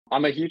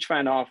I'm a huge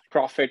fan of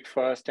profit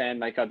first and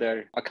like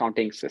other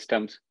accounting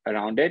systems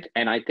around it.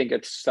 And I think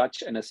it's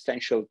such an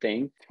essential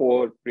thing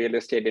for real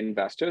estate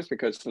investors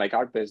because like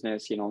our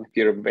business, if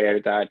you're aware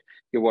that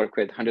you work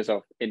with hundreds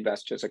of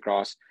investors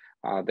across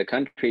the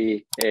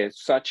country, is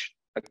such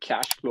a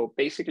cash flow.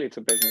 Basically, it's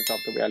a business of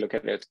the way I look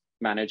at it, it's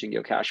managing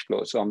your cash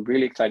flow. So I'm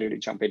really excited to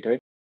jump into it.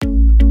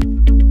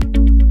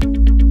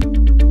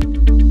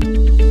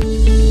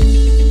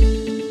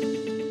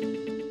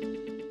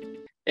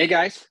 Hey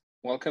guys,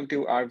 welcome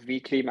to our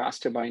weekly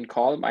mastermind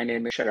call. My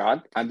name is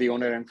Sharad. I'm the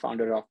owner and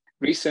founder of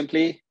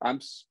REsimpli. I'm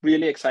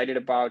really excited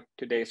about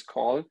today's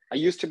call. I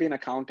used to be an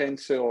accountant,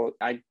 so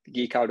I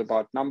geek out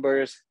about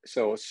numbers.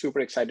 So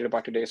super excited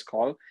about today's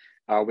call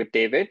with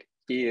David.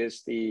 He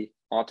is the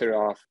author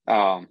of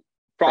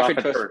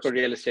Profit First for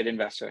Real Estate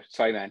Investor.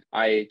 Sorry, man.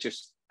 I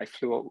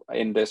flew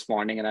in this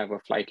morning and I have a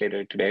flight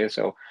later today.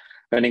 So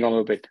running a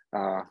little bit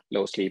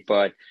low sleep,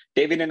 but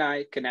David and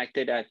I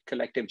connected at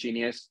Collective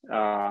Genius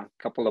a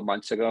couple of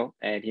months ago,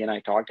 and he and I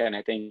talked, and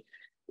I think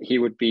he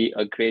would be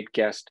a great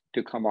guest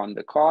to come on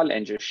the call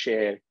and just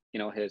share,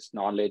 his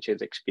knowledge,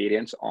 his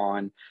experience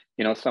on,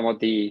 some of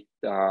the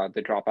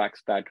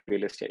drawbacks that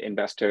real estate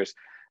investors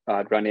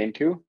run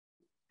into.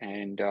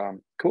 And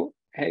cool.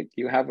 Hey,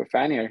 you have a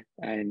fan here,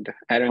 and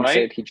Aaron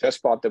said he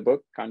just bought the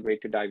book. Can't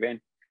wait to dive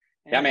in.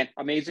 Yeah, man,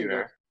 amazing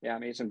book. Yeah,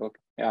 amazing book.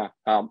 Yeah,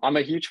 I'm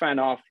a huge fan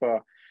of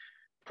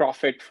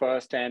profit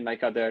first and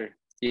like other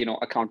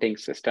accounting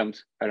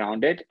systems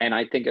around it, and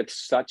I think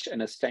it's such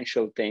an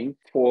essential thing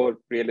for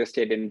real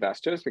estate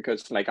investors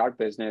because like our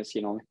business,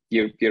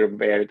 you're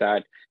aware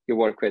that you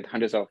work with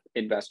hundreds of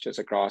investors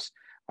across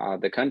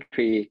the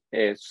country,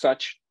 is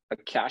such a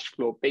cash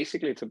flow.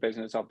 Basically, it's a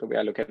business of the way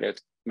I look at it,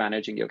 it's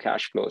managing your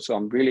cash flow. So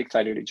I'm really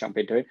excited to jump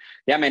into it.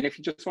 Yeah, man, if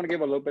you just want to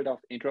give a little bit of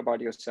intro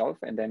about yourself,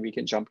 and then we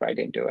can jump right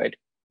into it.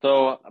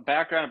 So a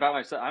background about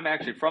myself, I'm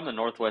actually from the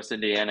Northwest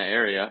Indiana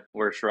area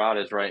where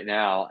Sharad is right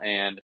now,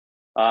 and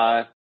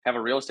have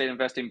a real estate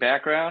investing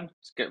background.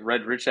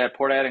 Read Rich Dad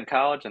Poor Dad in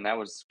college, and that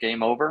was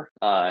game over.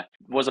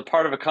 Was a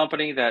part of a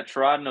company that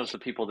Sharad knows the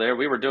people there.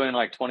 We were doing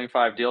like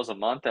 25 deals a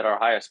month at our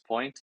highest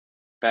point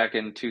back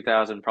in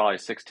 2000, probably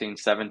 16,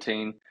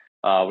 17.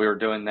 We were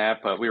doing that,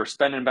 but we were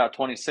spending about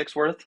 26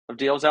 worth of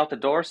deals out the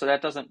door. So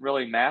that doesn't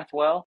really math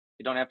well.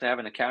 You don't have to have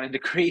an accounting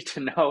degree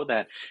to know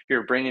that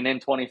you're bringing in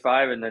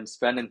 25 and then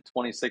spending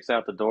 26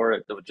 out the door.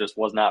 It just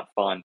was not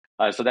fun.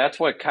 So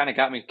that's what kind of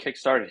got me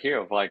kickstarted here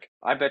of like,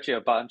 I bet you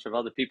a bunch of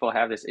other people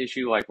have this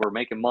issue. Like we're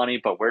making money,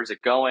 but where's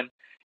it going?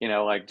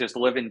 Like just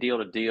living deal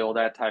to deal,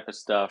 that type of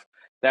stuff.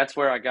 That's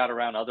where I got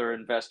around other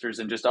investors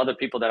and just other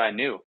people that I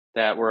knew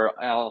that were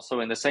also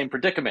in the same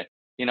predicament,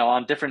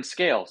 on different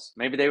scales.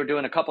 Maybe they were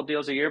doing a couple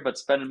deals a year, but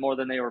spending more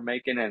than they were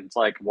making. And it's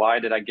like, why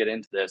did I get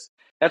into this?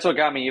 That's what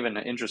got me even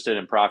interested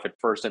in Profit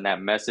First in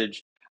that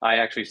message. I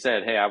actually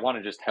said, hey, I want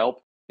to just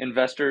help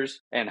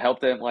investors and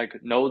help them like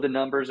know the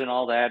numbers and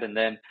all that. And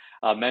then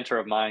a mentor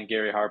of mine,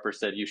 Gary Harper,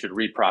 said you should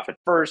read Profit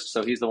First.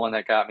 So he's the one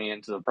that got me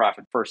into the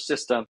Profit First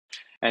system.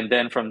 And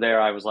then from there,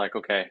 I was like,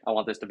 okay, I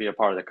want this to be a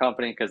part of the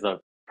company because the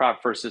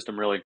Profit First system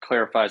really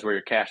clarifies where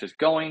your cash is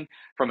going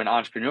from an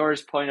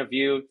entrepreneur's point of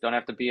view. Don't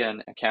have to be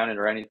an accountant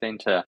or anything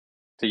to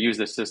use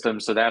the system.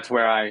 So that's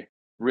where I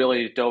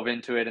really dove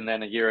into it. And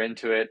then a year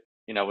into it,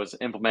 was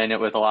implementing it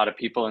with a lot of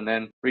people, and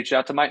then reached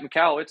out to Mike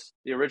Michalowicz,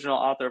 the original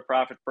author of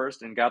Profit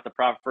First, and got the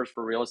Profit First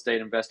for Real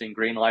Estate Investing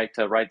green light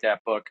to write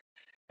that book.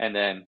 And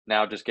then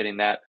now just getting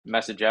that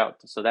message out.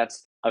 So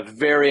that's a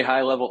very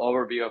high level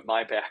overview of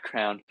my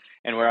background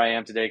and where I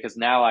am today, because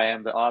now I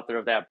am the author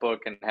of that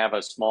book and have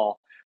a small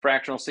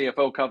fractional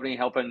CFO company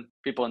helping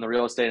people in the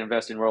real estate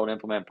investing world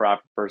implement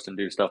Profit First and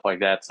do stuff like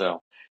that.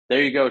 So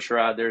there you go,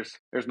 Sharad.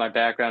 There's my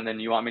background.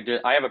 And you want me to,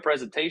 I have a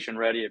presentation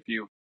ready if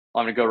you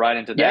want me to go right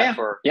into that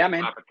for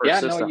man. Profit First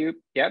system.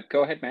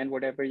 Go ahead, man.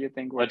 Whatever you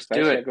think works best.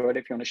 Do it. Go ahead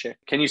if you want to share.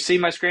 Can you see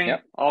my screen?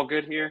 Yep. All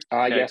good here?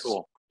 Okay, yes.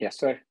 Cool. Yes,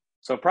 sir.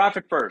 So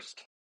Profit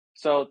First.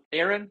 So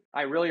Aaron,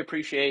 I really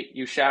appreciate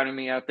you shouting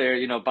me out there,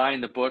 buying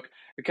the book,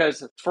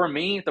 because for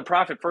me, the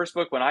Profit First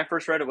book, when I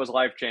first read it, was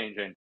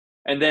life-changing.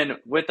 And then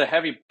with the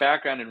heavy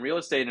background in real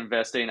estate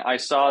investing, I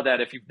saw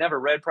that if you've never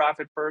read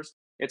Profit First,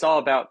 it's all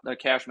about the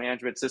cash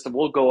management system.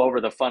 We'll go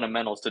over the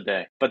fundamentals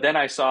today. But then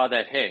I saw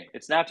that, hey,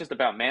 it's not just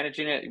about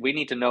managing it. We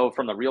need to know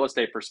from the real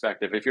estate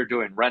perspective, if you're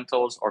doing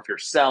rentals or if you're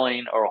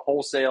selling or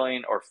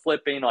wholesaling or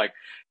flipping, like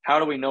how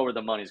do we know where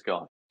the money's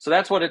going? So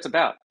that's what it's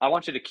about. I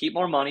want you to keep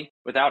more money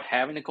without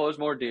having to close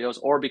more deals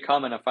or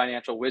becoming a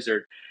financial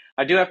wizard.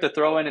 I do have to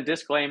throw in a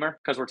disclaimer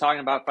because we're talking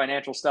about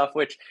financial stuff,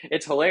 which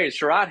it's hilarious.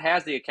 Sharad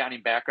has the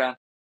accounting background.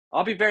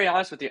 I'll be very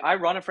honest with you. I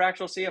run a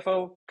fractional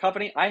CFO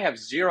company. I have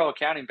zero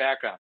accounting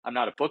background. I'm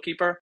not a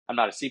bookkeeper. I'm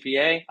not a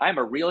CPA. I'm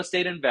a real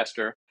estate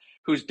investor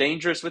who's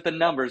dangerous with the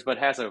numbers, but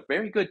has a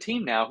very good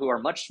team now who are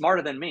much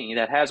smarter than me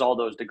that has all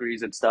those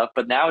degrees and stuff.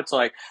 But now it's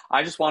like,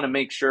 I just want to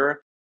make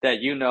sure that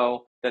you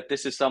know that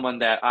this is someone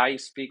that I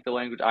speak the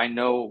language. I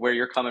know where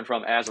you're coming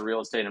from as a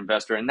real estate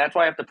investor. And that's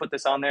why I have to put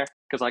this on there,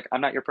 because like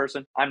I'm not your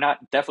person. I'm not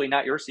definitely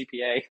not your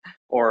CPA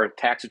or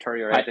tax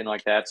attorney or I, anything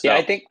like that. yeah,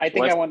 So let's I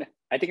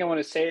think I want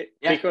to say,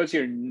 yeah, because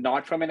you're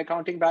not from an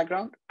accounting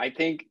background, I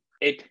think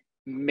it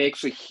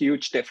makes a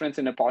huge difference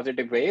in a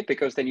positive way,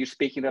 because then you're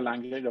speaking the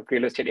language of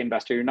real estate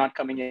investor. You're not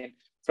coming in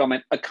from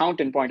an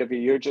accountant point of view.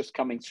 You're just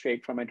coming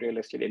straight from a real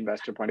estate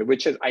investor point of view,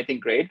 which is, I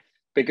think, great,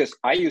 because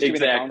I used to be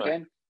an exactly.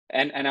 accountant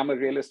and I'm a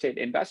real estate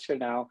investor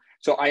now.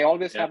 So I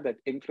always Yeah, have that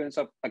influence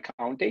of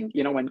accounting.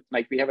 When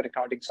like we have an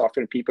accounting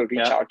software, people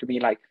reach yeah. out to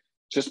me like,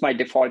 just my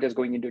default is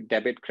going into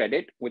debit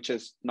credit, which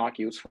is not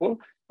useful.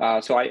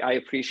 So I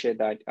appreciate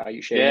that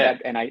you sharing Yeah.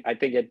 that. And I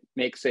think it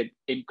makes it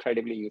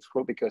incredibly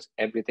useful, because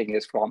everything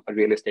is from a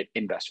real estate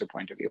investor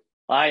point of view.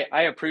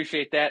 I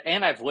appreciate that.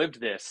 And I've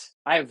lived this.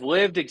 I've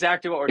lived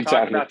exactly what we're talking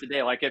Exactly. about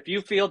today. Like if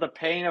you feel the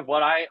pain of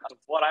what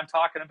I'm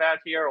talking about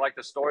here, or like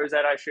the stories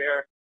that I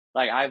share,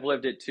 like I've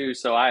lived it too.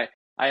 So I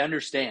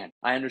understand.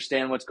 I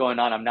understand what's going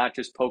on. I'm not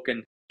just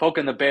poking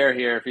the bear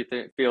here. If you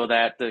feel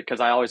that, because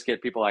I always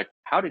get people like,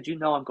 how did you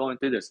know I'm going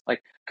through this?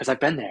 Like, because I've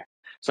been there.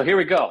 So here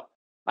we go.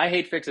 I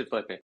hate fix it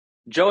flipping.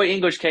 Joey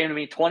English came to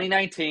me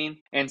 2019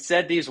 and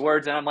said these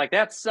words, and I'm like,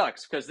 that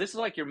sucks, because this is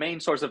like your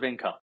main source of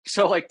income.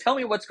 So like, tell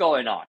me what's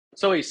going on.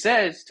 So he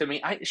says to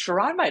me,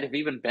 I might have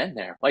even been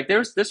there. Like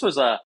this was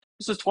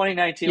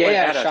 2019 Yeah, when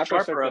yeah, at a sharper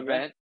Sharper circle. Yeah,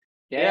 event.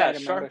 yeah, yeah, I Yeah,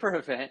 remember. Sharper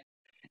event.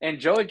 And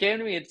Joey came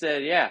to me and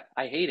said, yeah,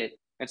 I hate it.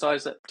 And so I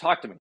said,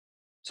 talk to me.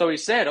 So he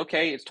said,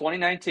 okay, it's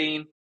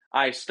 2019.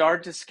 I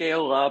started to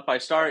scale up.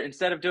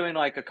 Instead of doing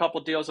like a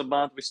couple deals a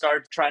month, we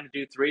started trying to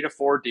do 3 to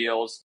 4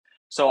 deals.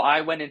 So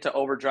I went into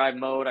overdrive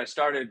mode. I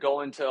started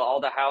going to all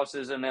the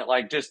houses and it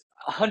like just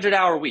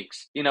 100-hour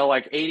weeks,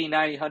 like 80,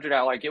 90, 100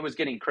 hour. Like it was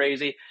getting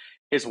crazy.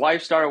 His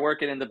wife started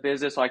working in the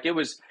business. Like it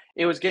was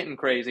getting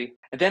crazy.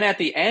 And then at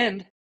the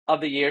end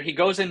of the year, he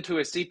goes into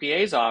his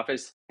CPA's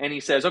office and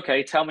he says,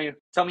 okay, tell me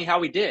how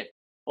we did.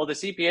 Well, the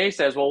CPA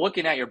says, well,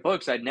 looking at your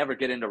books, I'd never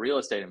get into real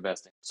estate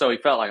investing. So he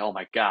felt like, oh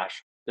my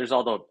gosh, there's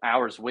all the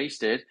hours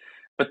wasted.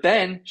 But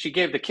then she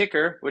gave the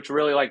kicker, which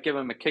really like gave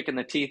him a kick in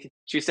the teeth.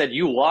 She said,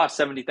 you lost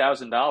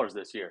 $70,000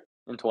 this year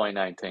in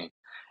 2019.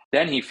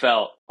 Then he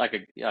felt like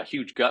a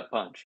huge gut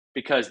punch,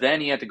 because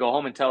then he had to go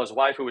home and tell his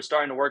wife, who was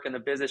starting to work in the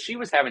business, she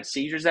was having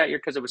seizures that year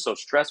because it was so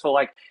stressful.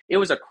 Like it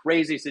was a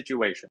crazy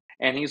situation.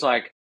 And he's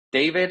like,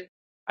 David,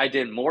 I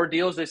did more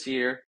deals this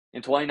year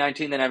in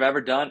 2019 than I've ever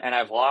done, and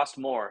I've lost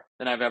more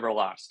than I've ever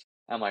lost.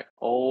 I'm like,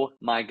 oh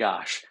my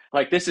gosh.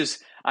 Like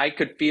I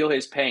could feel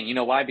his pain. You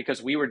know why?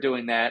 Because we were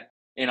doing that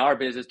in our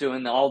business,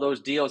 doing all those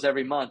deals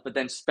every month, but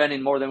then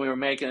spending more than we were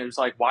making. It was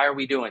like, why are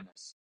we doing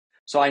this?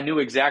 So I knew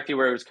exactly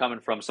where it was coming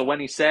from. So when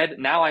he said,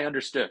 now I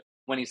understood.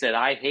 When he said,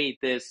 I hate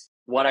this,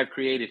 what I've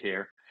created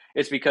here,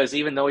 it's because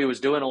even though he was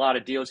doing a lot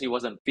of deals, he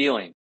wasn't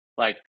feeling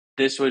like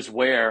this was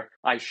where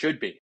I should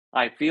be.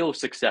 I feel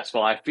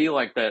successful. I feel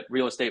like that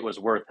real estate was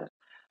worth it.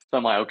 So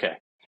I'm like, okay,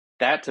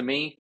 that to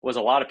me was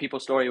a lot of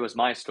people's story. It was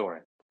my story.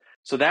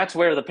 So that's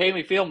where the pay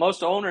me feel.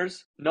 Most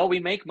owners know we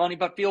make money,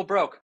 but feel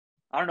broke.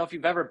 I don't know if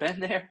you've ever been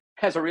there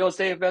as a real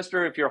estate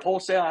investor. If you're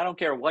wholesale, I don't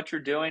care what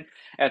you're doing.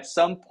 At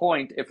some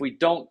point, if we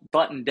don't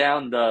button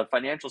down the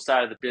financial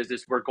side of the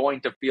business, we're going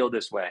to feel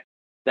this way,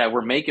 that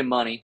we're making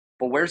money,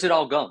 but where's it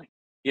all going?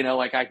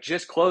 Like I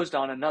just closed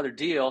on another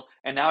deal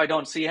and now I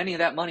don't see any of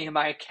that money in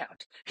my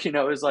account. It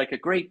was like a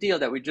great deal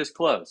that we just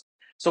closed.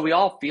 So we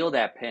all feel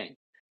that pain.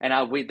 And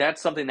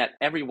that's something that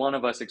every one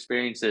of us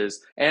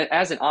experiences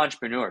as an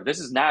entrepreneur. This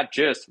is not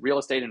just real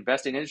estate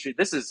investing industry.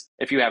 This is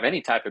if you have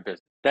any type of business.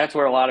 That's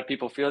where a lot of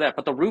people feel that.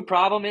 But the root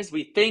problem is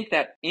we think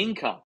that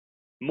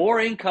more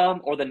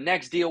income or the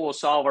next deal will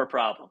solve our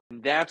problem.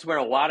 And that's where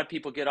a lot of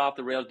people get off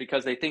the rails,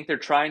 because they think they're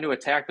trying to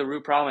attack the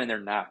root problem and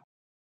they're not.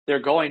 They're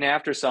going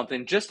after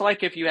something, just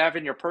like if you have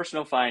in your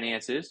personal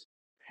finances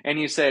and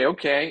you say,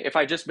 okay, if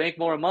I just make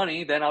more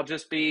money, then I'll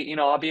just be,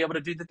 I'll be able to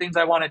do the things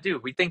I want to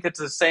do. We think it's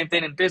the same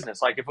thing in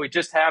business. Like if we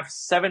just have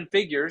 7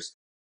 figures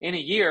in a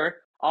year,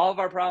 all of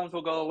our problems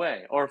will go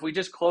away. Or if we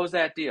just close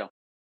that deal,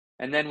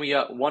 and then we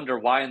wonder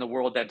why in the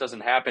world that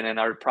doesn't happen and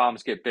our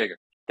problems get bigger.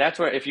 That's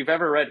where, if you've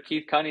ever read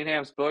Keith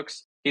Cunningham's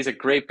books, he's a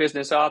great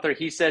business author.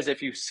 He says,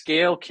 if you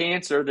scale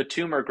cancer, the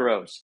tumor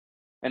grows.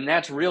 And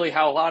that's really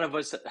how a lot of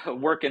us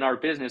work in our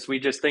business. We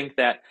just think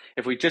that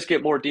if we just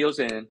get more deals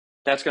in,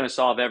 that's going to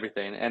solve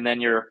everything. And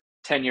then you're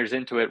 10 years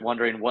into it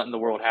wondering what in the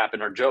world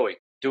happened. Or Joey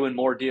doing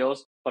more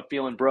deals, but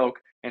feeling broke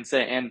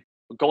and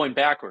going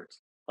backwards.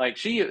 Like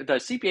the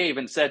CPA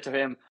even said to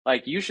him,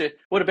 like,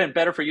 would have been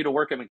better for you to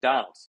work at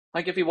McDonald's.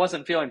 Like if he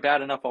wasn't feeling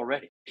bad enough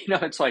already.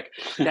 It's like,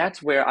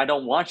 that's where I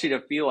don't want you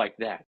to feel like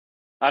that.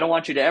 I don't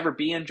want you to ever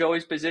be in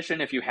Joey's position.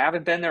 If you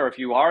haven't been there, or if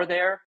you are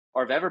there,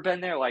 or have ever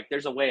been there, like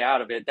there's a way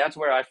out of it. That's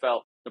where I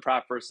felt the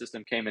Prop First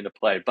system came into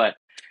play. But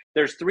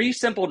there's 3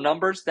 simple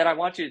numbers that I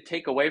want you to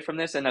take away from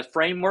this, and a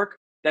framework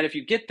that if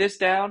you get this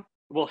down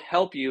will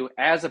help you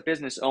as a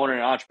business owner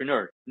and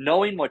entrepreneur,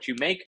 knowing what you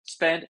make,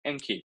 spend, and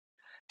keep.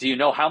 Do you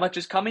know how much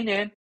is coming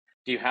in?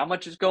 Do you know how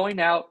much is going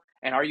out?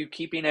 And are you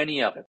keeping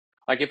any of it?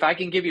 Like if I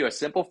can give you a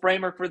simple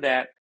framework for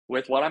that,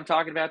 with what I'm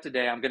talking about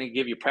today. I'm going to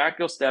give you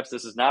practical steps.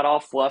 This is not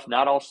all fluff,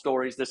 not all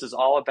stories. This is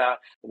all about,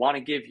 I want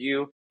to give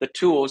you the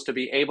tools to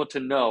be able to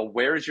know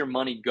where is your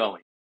money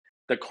going.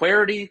 The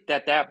clarity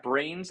that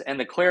brings and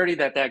the clarity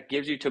that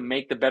gives you to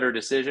make the better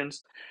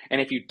decisions. And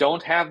if you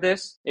don't have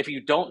this, if you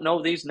don't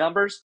know these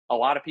numbers, a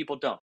lot of people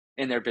don't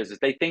in their business.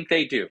 They think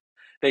they do.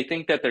 They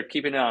think that they're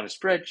keeping it on a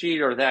spreadsheet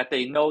or that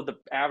they know the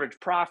average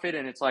profit.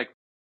 And it's like,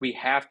 we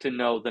have to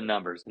know the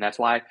numbers. And that's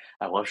why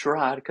I love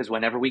Sharad, because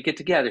whenever we get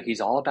together, he's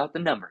all about the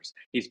numbers.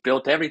 He's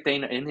built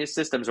everything in his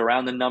systems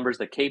around the numbers,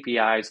 the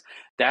KPIs.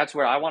 That's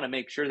where I want to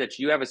make sure that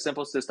you have a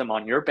simple system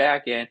on your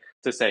back end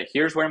to say,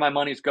 here's where my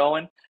money's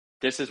going.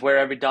 This is where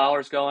every dollar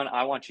is going.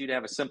 I want you to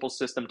have a simple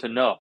system to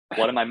know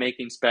what am I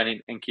making,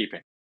 spending, and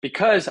keeping.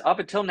 Because up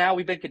until now,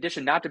 we've been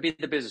conditioned not to be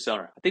the business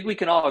owner. I think we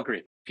can all agree.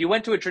 If you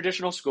went to a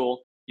traditional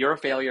school, you're a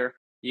failure.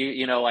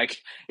 You know, like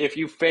if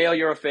you fail,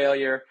 you're a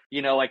failure.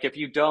 You know, like if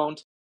you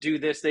don't do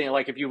this thing,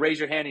 like if you raise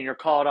your hand and you're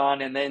called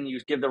on and then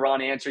you give the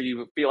wrong answer,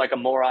 you feel like a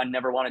moron,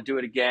 never want to do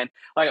it again.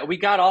 Like we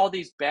got all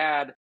these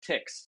bad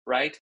ticks,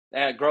 right?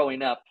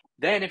 Growing up.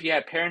 Then if you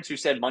had parents who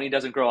said money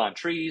doesn't grow on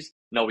trees,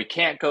 no, we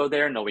can't go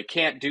there, no, we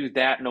can't do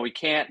that, no, we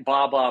can't,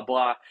 blah, blah,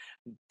 blah,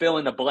 fill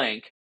in the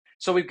blank.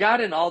 So we've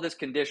got in all this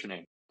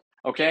conditioning,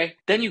 okay?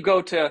 Then you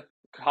go to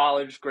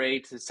college,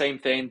 great, the same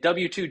thing,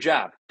 W-2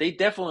 job. They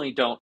definitely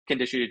don't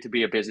condition you to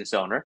be a business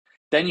owner.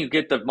 Then you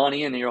get the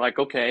money and you're like,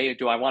 okay,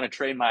 do I want to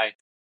trade my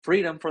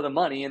freedom for the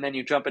money? And then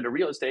you jump into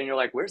real estate and you're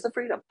like, where's the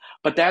freedom?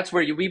 But that's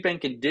where we've been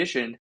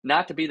conditioned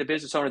not to be the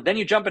business owner. Then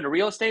you jump into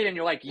real estate and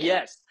you're like,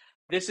 yes,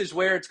 this is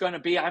where it's going to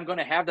be. I'm going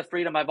to have the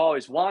freedom I've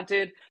always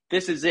wanted.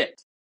 This is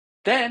it.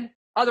 Then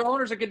other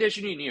owners are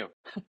conditioning you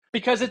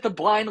because it's the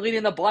blind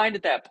leading the blind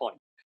at that point,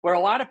 where a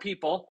lot of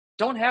people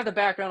don't have the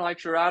background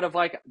like you're out of,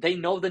 like they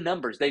know the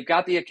numbers. They've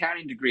got the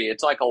accounting degree.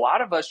 It's like a lot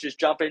of us just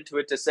jump into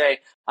it to say,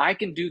 I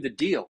can do the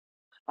deal.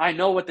 I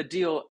know what the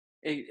deal,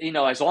 you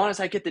know, as long as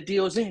I get the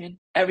deals in,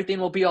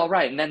 everything will be all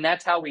right. And then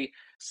that's how we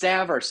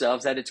salve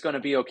ourselves that it's going to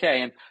be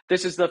okay. And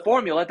this is the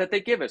formula that they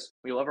give us.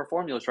 We love our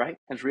formulas, right?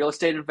 As real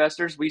estate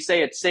investors, we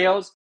say it's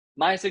sales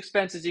minus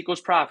expenses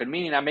equals profit,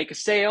 meaning I make a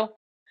sale,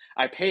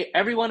 I pay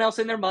everyone else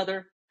and their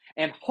mother,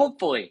 and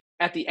hopefully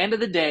at the end of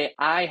the day,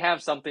 I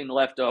have something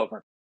left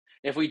over.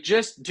 If we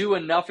just do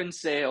enough in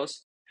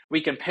sales,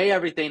 we can pay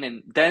everything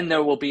and then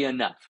there will be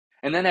enough.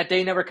 And then that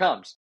day never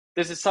comes.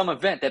 This is some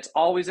event that's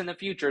always in the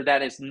future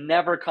that is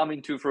never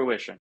coming to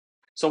fruition.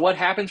 So what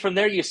happens from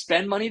there? You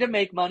spend money to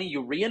make money,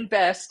 you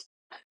reinvest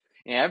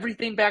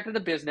everything back to the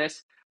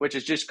business, which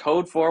is just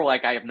code for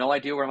like, I have no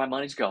idea where my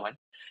money's going.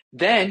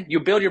 Then you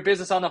build your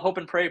business on the hope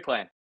and pray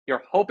plan.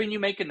 You're hoping you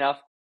make enough,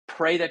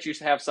 pray that you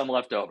have some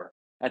left over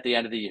at the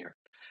end of the year.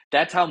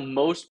 That's how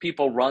most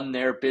people run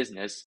their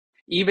business,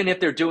 even if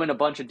they're doing a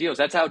bunch of deals.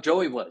 That's how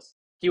Joey was.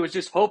 He was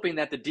just hoping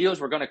that the deals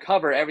were going to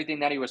cover everything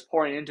that he was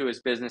pouring into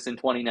his business in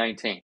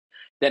 2019.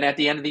 Then at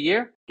the end of the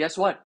year, guess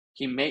what?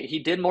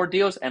 He did more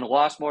deals and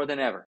lost more than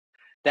ever.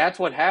 That's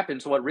what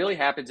happens. What really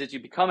happens is you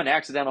become an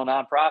accidental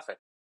nonprofit.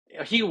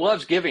 He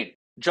loves giving.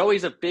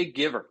 Joey's a big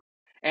giver,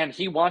 and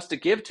he wants to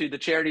give to the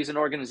charities and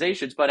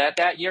organizations, but at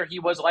that year, he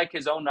was like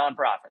his own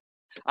nonprofit.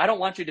 I don't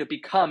want you to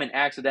become an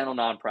accidental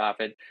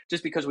nonprofit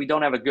just because we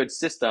don't have a good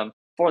system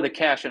for the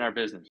cash in our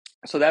business.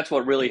 So that's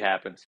what really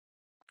happens.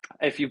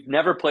 If you've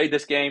never played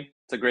this game,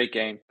 it's a great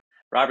game.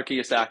 Robert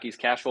Kiyosaki's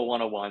Cash Flow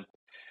 101.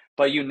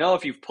 But you know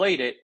if you've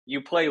played it,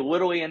 you play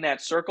literally in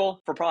that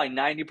circle for probably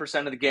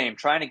 90% of the game,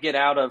 trying to get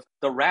out of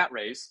the rat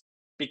race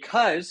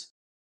because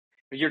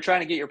you're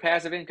trying to get your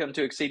passive income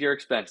to exceed your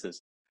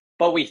expenses.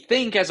 But we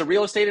think as a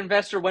real estate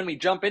investor, when we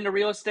jump into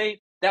real estate,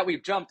 that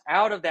we've jumped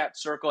out of that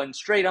circle and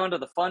straight onto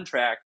the fun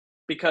track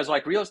because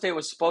like real estate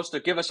was supposed to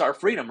give us our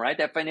freedom, right?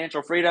 That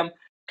financial freedom,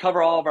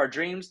 cover all of our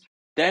dreams.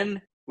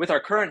 Then with our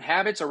current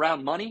habits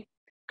around money,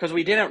 because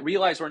we didn't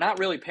realize we're not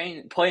really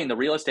playing the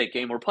real estate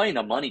game, we're playing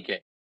the money game.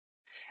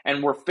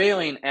 And we're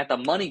failing at the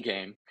money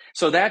game.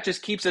 So that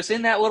just keeps us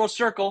in that little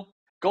circle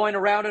going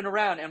around and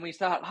around. And we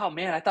thought, oh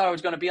man, I thought I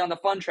was going to be on the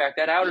fun track,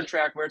 that outer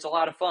track where it's a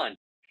lot of fun.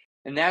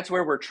 And that's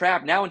where we're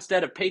trapped. Now,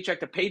 instead of paycheck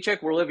to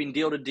paycheck, we're living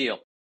deal to deal,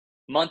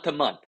 month to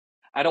month.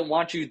 I don't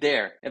want you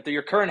there. If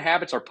your current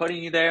habits are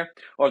putting you there,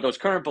 or those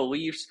current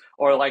beliefs,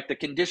 or like the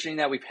conditioning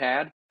that we've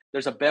had,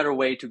 there's a better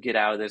way to get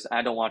out of this.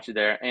 I don't want you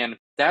there. And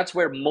that's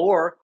where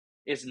more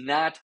is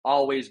not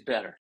always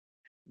better.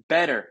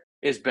 Better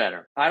is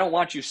better. I don't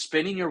want you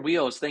spinning your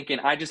wheels thinking,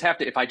 I just have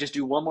to, if I just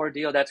do one more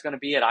deal, that's going to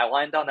be it. I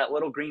land on that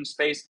little green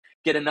space,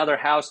 get another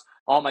house,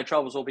 all my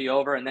troubles will be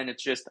over, and then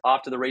it's just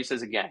off to the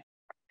races again.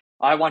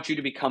 I want you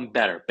to become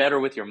better. Better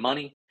with your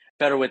money,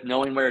 better with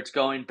knowing where it's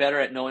going, better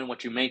at knowing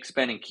what you make,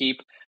 spend, and keep,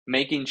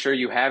 making sure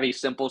you have a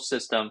simple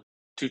system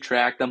to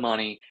track the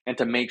money and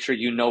to make sure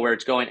you know where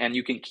it's going and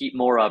you can keep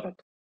more of it.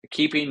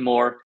 Keeping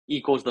more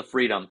equals the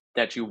freedom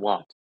that you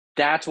want.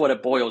 That's what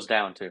it boils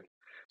down to.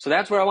 So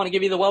that's where I want to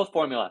give you the wealth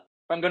formula.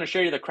 If I'm going to show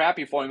you the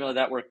crappy formula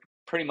that we're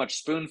pretty much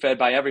spoon-fed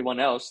by everyone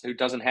else who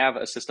doesn't have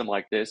a system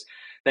like this,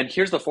 then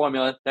here's the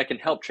formula that can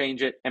help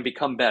change it and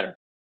become better.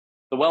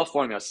 The wealth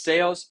formula: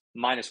 sales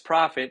minus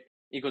profit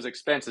equals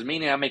expenses,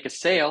 meaning I make a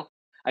sale,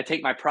 I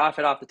take my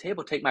profit off the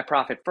table, take my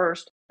profit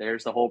first.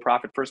 There's the whole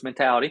profit first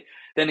mentality.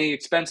 Then the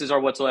expenses are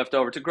what's left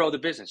over to grow the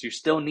business. You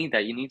still need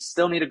that.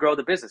 Still need to grow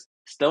the business.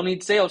 Still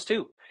need sales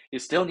too. You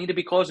still need to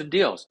be closing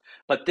deals.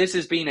 But this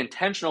is being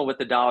intentional with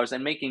the dollars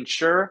and making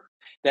sure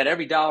that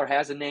every dollar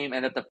has a name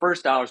and that the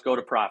first dollars go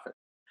to profit.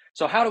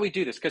 So how do we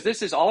do this? Because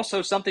this is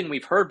also something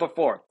we've heard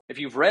before. If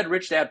you've read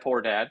Rich Dad,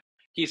 Poor Dad,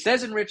 he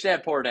says in Rich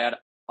Dad, Poor Dad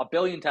a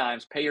billion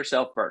times, pay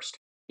yourself first.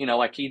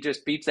 Like he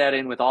just beats that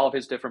in with all of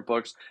his different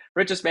books.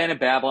 Richest Man in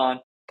Babylon,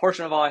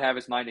 Portion of All I Have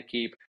Is Mine to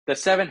Keep, The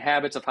 7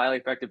 Habits of Highly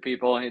Effective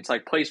People, and it's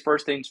like place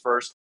first things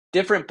first.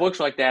 Different books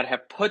like that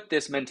have put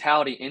this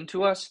mentality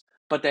into us,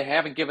 but they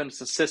haven't given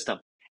us a system.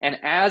 And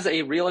as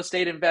a real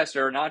estate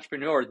investor, an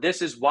entrepreneur,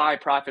 this is why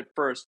Profit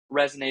First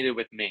resonated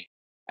with me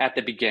at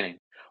the beginning,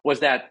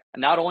 was that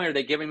not only are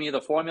they giving me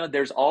the formula,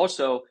 there's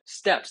also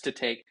steps to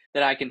take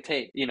that I can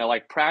take,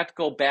 like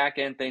practical back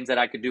end things that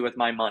I could do with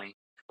my money.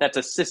 That's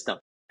a system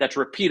that's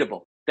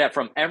repeatable, that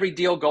from every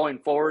deal going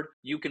forward,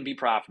 you can be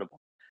profitable.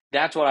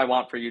 That's what I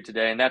want for you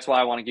today. And that's why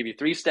I want to give you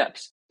 3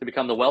 steps to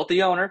become the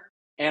wealthy owner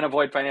and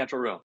avoid financial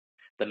ruin.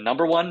 The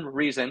number one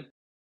reason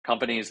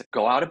companies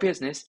go out of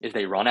business is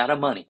they run out of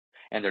money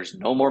and there's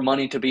no more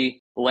money to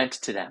be lent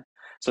to them.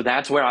 So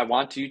that's where I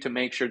want you to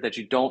make sure that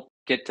you don't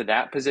get to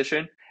that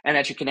position and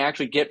that you can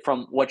actually get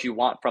from what you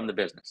want from the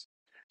business.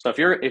 So if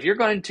you're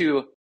going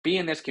to be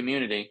in this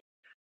community,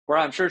 where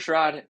I'm sure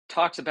Sherrod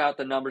talks about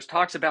the numbers,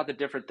 talks about the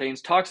different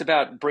things, talks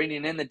about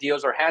bringing in the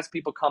deals, or has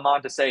people come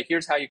on to say,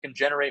 here's how you can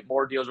generate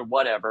more deals or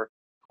whatever,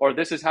 or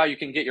this is how you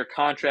can get your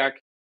contract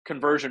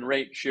conversion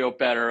ratio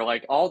better,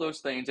 like all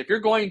those things. If you're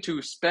going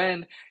to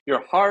spend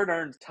your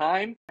hard-earned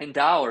time and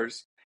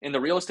dollars in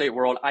the real estate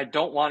world, I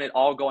don't want it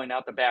all going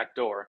out the back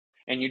door.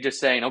 And you just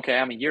saying, okay,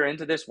 I'm a year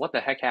into this, what the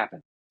heck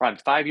happened? Or I'm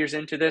 5 years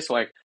into this,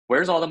 like,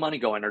 where's all the money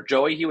going? Or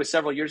Joey, he was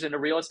several years into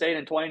real estate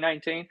in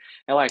 2019,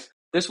 and like,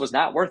 this was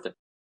not worth it.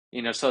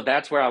 So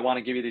that's where I want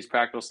to give you these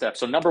practical steps.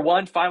 So number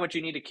 1, find what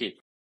you need to keep.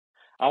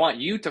 I want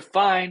you to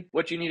find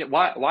what you need.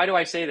 Why do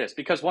I say this?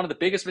 Because one of the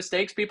biggest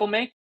mistakes people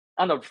make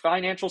on the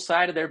financial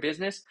side of their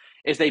business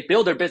is they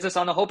build their business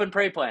on the hope and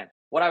pray plan.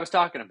 What I was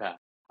talking about.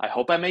 I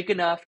hope I make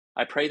enough.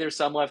 I pray there's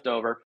some left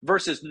over,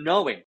 versus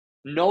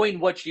knowing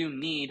what you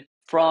need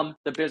from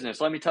the business.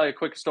 Let me tell you a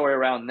quick story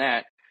around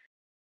that.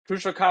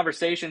 Crucial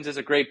Conversations is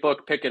a great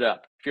book. Pick it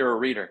up if you're a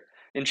reader.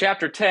 In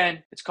chapter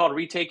 10, it's called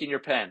Retaking Your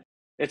Pen.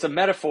 It's a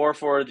metaphor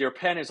for your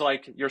pen is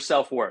like your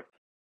self-worth.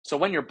 So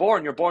when you're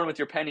born with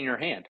your pen in your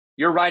hand.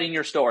 You're writing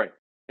your story.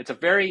 It's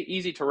very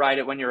easy to write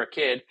it when you're a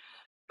kid.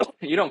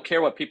 You don't care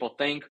what people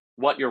think,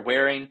 what you're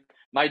wearing.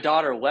 My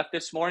daughter left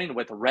this morning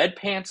with red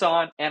pants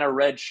on and a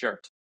red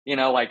shirt.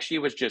 Like she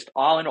was just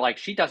all in, like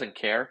she doesn't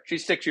care.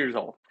 She's 6 years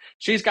old.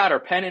 She's got her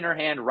pen in her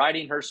hand,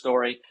 writing her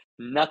story.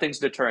 Nothing's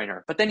deterring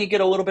her. But then you get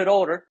a little bit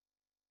older,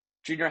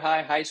 junior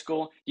high, high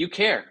school, you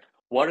care.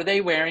 What are they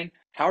wearing?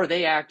 How are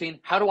they acting?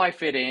 How do I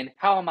fit in?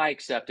 How am I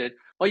accepted?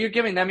 Well, you're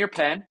giving them your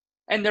pen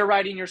and they're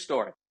writing your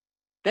story.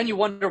 Then you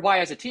wonder why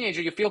as a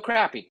teenager you feel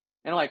crappy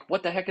and like,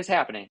 what the heck is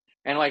happening?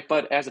 And like,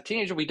 but as a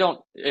teenager, we don't,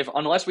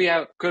 unless we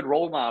have good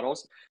role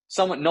models,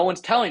 no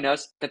one's telling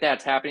us that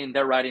that's happening.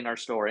 They're writing our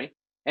story.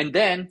 And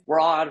then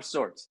we're all out of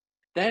sorts.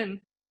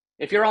 Then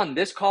if you're on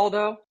this call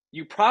though,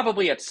 you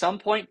probably at some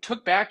point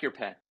took back your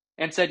pen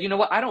and said, you know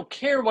what? I don't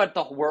care what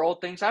the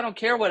world thinks. I don't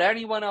care what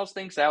anyone else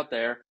thinks out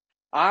there.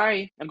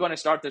 I am going to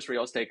start this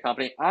real estate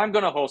company. I'm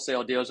going to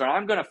wholesale deals, or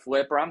I'm going to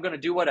flip, or I'm going to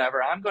do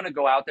whatever. I'm going to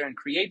go out there and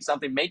create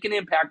something, make an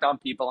impact on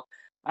people.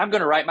 I'm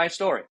going to write my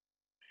story.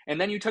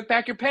 And then you took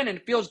back your pen and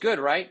it feels good,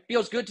 right? It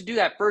feels good to do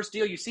that first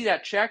deal. You see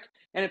that check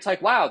and it's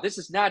like, wow, this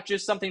is not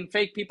just something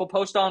fake people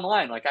post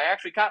online. Like I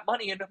actually got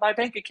money into my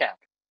bank account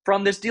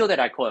from this deal that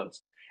I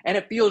closed. And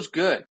it feels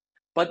good.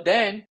 But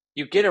then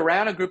you get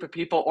around a group of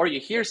people, or you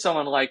hear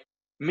someone like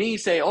me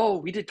say, oh,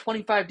 we did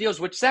 25 deals,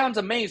 which sounds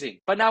amazing.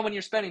 But now when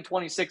you're spending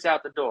 26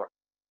 out the door,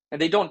 and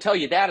they don't tell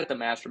you that at the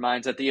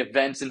masterminds, at the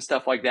events and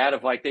stuff like that,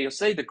 of like, they'll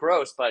say the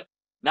gross, but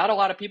not a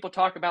lot of people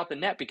talk about the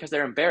net because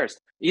they're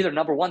embarrassed. Either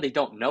number 1, they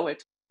don't know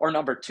it, or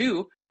number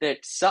 2, that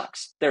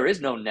sucks. There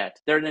is no net.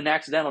 They're an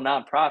accidental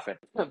nonprofit.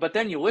 But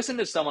then you listen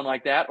to someone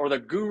like that, or the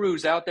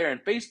gurus out there in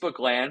Facebook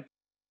land,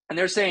 and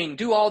they're saying,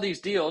 do all these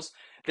deals.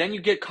 Then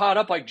you get caught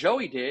up like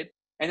Joey did.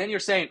 And then you're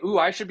saying, ooh,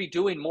 I should be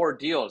doing more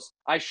deals.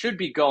 I should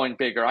be going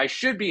bigger. I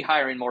should be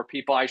hiring more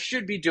people. I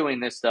should be doing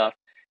this stuff.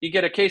 You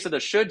get a case of the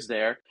shoulds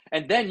there,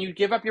 and then you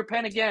give up your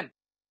pen again.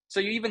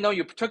 So even though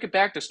you took it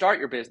back to start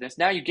your business,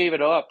 now you gave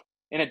it up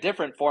in a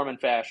different form and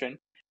fashion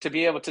to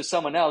be able to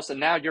someone else,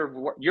 and now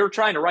you're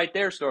trying to write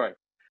their story,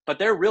 but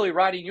they're really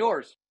writing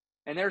yours,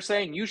 and they're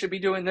saying you should be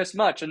doing this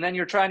much, and then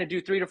you're trying to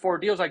do 3 to 4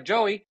 deals like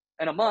Joey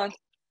in a month,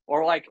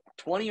 or like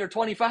 20 or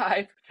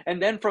 25,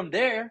 and then from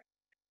there,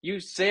 you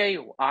say,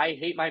 I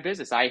hate my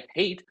business. I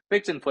hate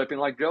fix and flipping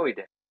like Joey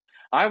did.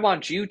 I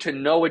want you to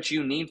know what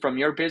you need from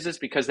your business,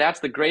 because that's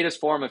the greatest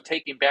form of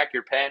taking back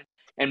your pen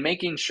and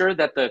making sure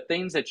that the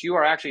things that you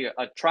are actually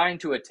trying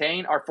to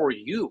attain are for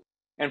you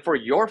and for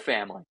your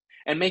family.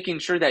 and making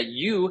sure that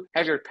you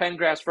have your pen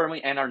grasped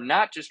firmly and are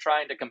not just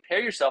trying to compare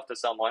yourself to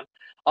someone.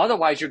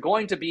 Otherwise, you're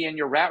going to be in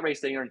your rat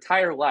race your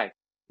entire life,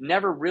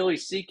 never really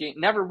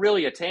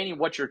attaining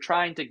what you're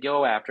trying to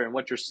go after and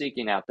what you're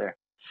seeking out there.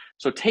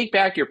 So take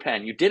back your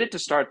pen. You did it to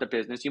start the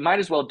business. You might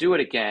as well do it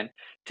again.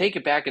 Take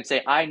it back and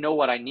say, I know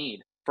what I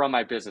need from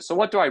my business. So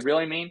what do I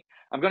really mean?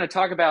 I'm going to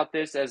talk about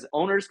this as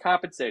owner's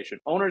compensation,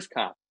 owner's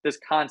comp, this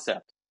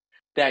concept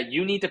that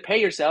you need to pay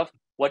yourself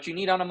what you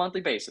need on a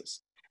monthly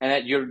basis, and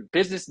that your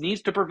business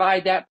needs to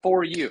provide that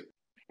for you.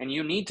 And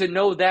you need to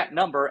know that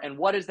number, and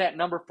what is that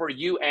number for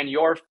you and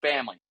your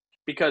family?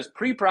 Because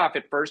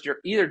pre-profit first, you're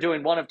either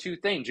doing one of two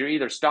things. You're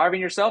either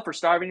starving yourself or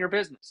starving your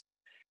business.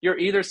 You're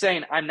either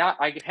saying,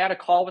 I had a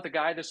call with a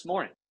guy this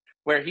morning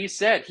where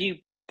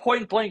he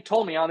point blank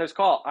told me on this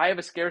call, I have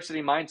a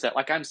scarcity mindset.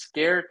 Like, I'm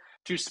scared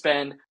to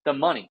spend the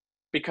money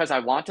because I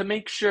want to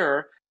make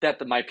sure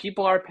that my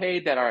people are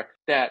paid,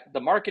 that the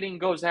marketing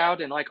goes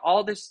out and like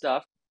all this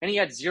stuff. And he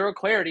had zero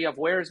clarity of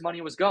where his money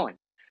was going.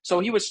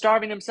 So he was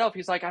starving himself.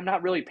 He's like, I'm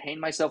not really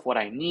paying myself what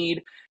I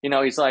need.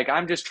 He's like,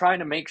 I'm just trying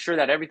to make sure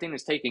that everything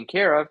is taken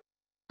care of,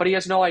 but he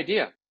has no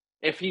idea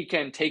if he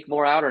can take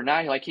more out or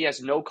not. Like, he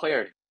has no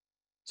clarity.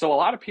 So a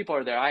lot of people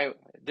are there. I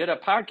did a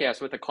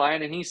podcast with a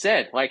client and he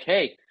said, like,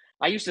 hey,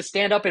 I used to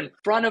stand up in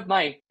front of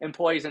my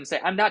employees and say,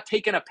 I'm not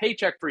taking a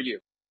paycheck for you.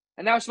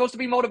 And that was supposed to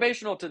be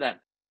motivational to them.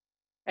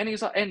 And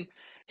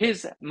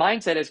his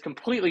mindset has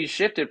completely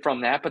shifted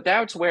from that. But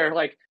that's where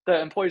like the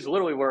employees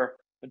literally were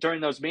during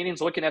those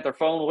meetings looking at their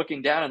phone,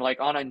 looking down and like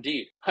on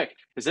Indeed, like,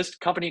 is this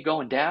company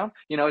going down?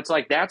 It's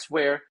like, that's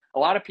where a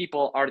lot of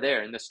people are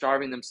there in the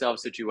starving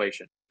themselves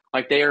situation.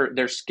 Like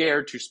they're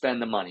scared to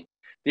spend the money.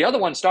 The other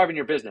one, starving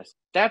your business.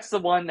 That's the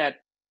one that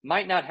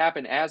might not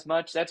happen as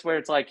much. That's where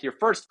it's like your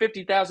first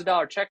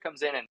 $50,000 check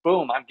comes in and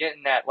boom, I'm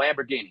getting that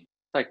Lamborghini.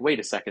 It's like, wait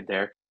a second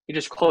there. You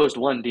just closed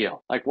one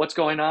deal. Like, what's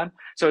going on?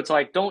 So it's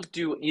like, don't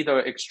do either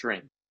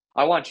extreme.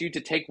 I want you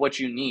to take what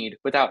you need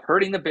without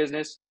hurting the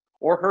business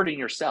or hurting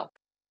yourself.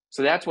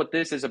 So that's what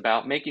this is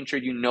about, making sure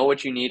you know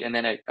what you need and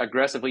then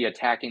aggressively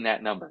attacking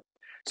that number.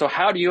 So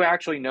how do you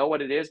actually know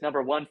what it is?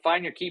 Number one,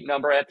 find your keep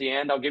number at the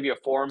end. I'll give you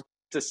a form.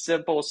 It's a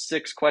simple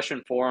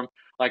 6-question form,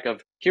 like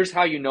of here's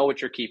how you know what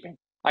you're keeping.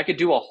 I could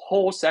do a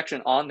whole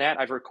section on that.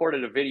 I've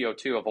recorded a video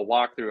too of a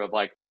walkthrough of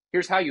like,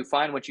 here's how you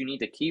find what you need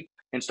to keep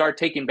and start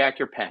taking back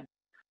your pen.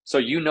 So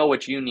you know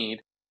what you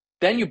need.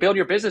 Then you build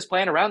your business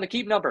plan around the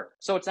keep number.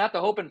 So it's not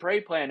the hope and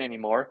pray plan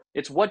anymore.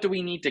 It's what do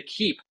we need to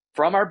keep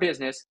from our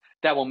business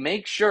that will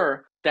make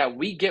sure that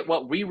we get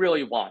what we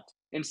really want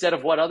instead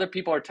of what other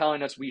people are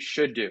telling us we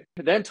should do.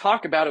 Then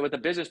talk about it with a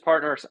business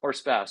partner or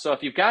spouse. So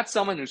if you've got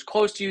someone who's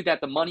close to you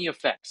that the money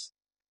affects.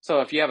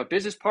 So if you have a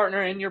business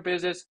partner in your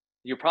business,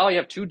 you probably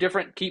have 2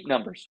 different keep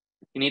numbers.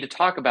 You need to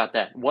talk about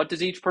that. What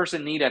does each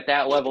person need at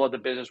that level of the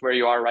business where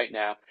you are right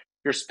now?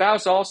 Your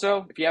spouse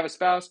also, if you have a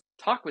spouse,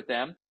 talk with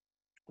them.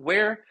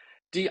 I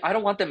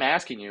don't want them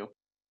asking you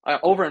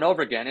over and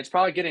over again. It's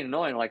probably getting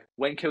annoying. Like,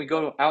 when can we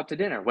go out to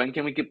dinner? When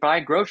can we buy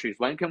groceries?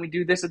 When can we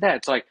do this and that?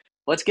 It's like,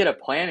 let's get a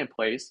plan in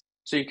place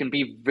so you can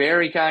be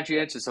very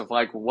conscientious of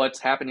like what's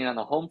happening on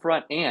the home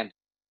front and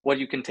what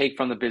you can take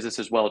from the business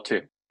as well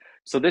too.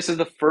 So this is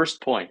the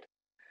first point.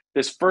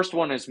 This first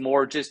one is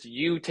more just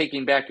you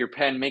taking back your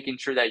pen, making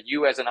sure that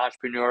you as an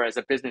entrepreneur, as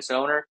a business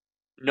owner,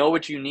 know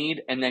what you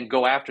need and then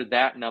go after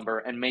that number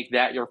and make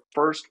that your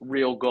first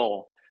real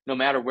goal, no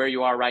matter where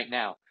you are right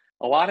now.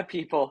 A lot of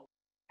people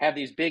have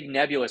these big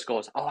nebulous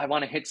goals. Oh, I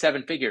want to hit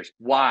 7 figures.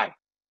 Why?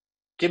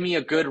 Give me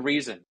a good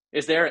reason.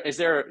 Is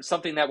there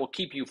something that will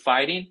keep you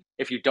fighting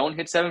if you don't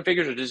hit 7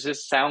 figures, or does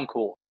this sound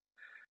cool?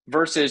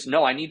 Versus,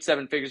 no, I need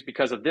 7 figures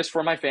because of this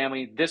for my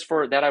family, this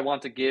for that I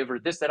want to give, or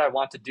this that I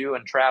want to do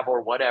and travel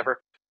or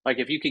whatever. Like,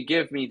 if you could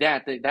give me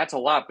that, that's a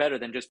lot better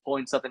than just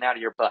pulling something out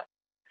of your butt.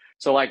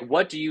 So like,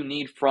 what do you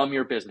need from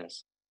your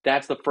business?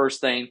 That's the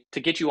first thing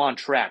to get you on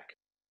track.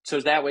 So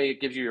that way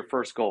it gives you your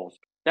first goals.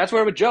 That's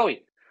where with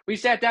Joey, I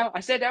sat down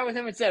with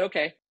him and said,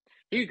 okay,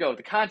 here you go,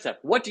 the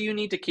concept. What do you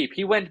need to keep?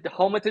 He went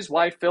home with his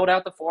wife, filled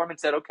out the form and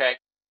said, okay,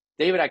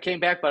 David, I came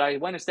back, but I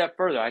went a step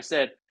further. I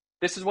said,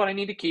 this is what I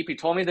need to keep. He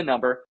told me the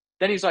number.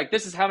 Then he's like,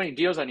 this is how many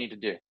deals I need to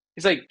do.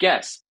 He's like,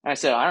 guess. And I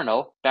said, I don't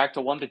know, back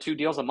to 1 to 2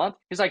 deals a month.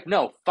 He's like,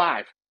 no,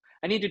 5.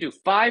 I need to do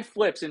 5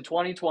 flips in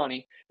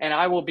 2020, and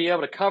I will be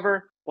able to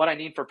cover what I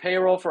need for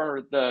payroll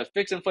for the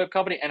fix and flip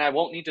company, and I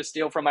won't need to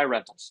steal from my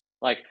rentals.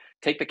 Like,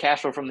 take the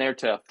cash flow from there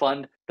to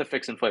fund the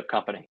fix and flip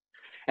company.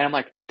 And I'm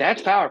like,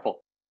 that's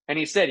powerful. And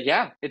he said,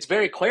 yeah, it's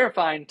very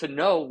clarifying to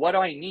know what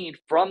I need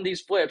from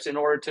these flips in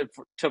order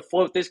to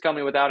float this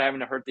company without having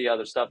to hurt the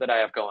other stuff that I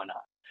have going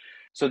on.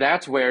 So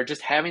that's where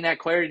just having that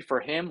clarity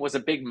for him was a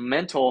big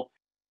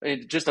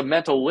just a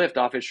mental lift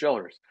off his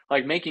shoulders.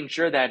 Like, making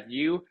sure that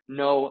you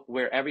know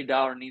where every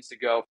dollar needs to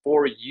go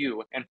for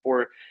you and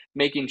for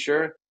making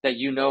sure that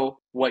you know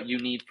what you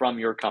need from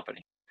your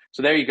company.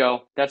 So there you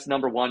go. That's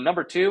number 1.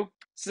 Number 2,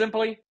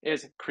 simply,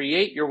 is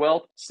create your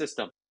wealth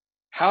system.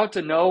 How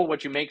to know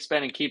what you make,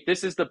 spend, and keep.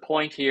 This is the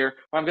point here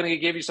where I'm going to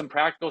give you some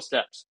practical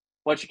steps.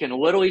 What you can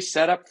literally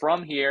set up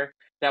from here.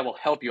 that will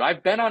help you.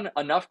 I've been on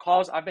enough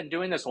calls. I've been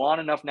doing this long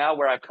enough now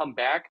where I've come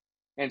back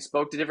and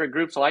spoke to different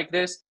groups like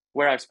this,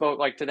 where I spoke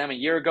like to them a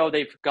year ago.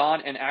 They've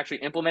gone and actually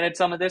implemented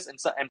some of this. And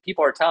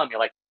people are telling me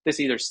like, this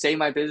either saved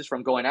my business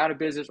from going out of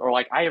business, or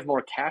like, I have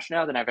more cash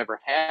now than I've ever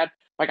had.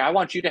 Like, I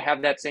want you to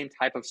have that same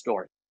type of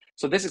story.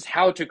 So this is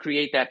how to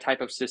create that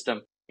type of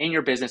system in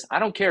your business. I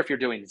don't care if you're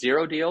doing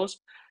 0 deals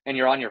and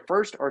you're on your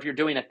first, or if you're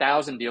doing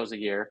 1,000 deals a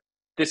year.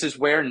 This is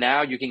where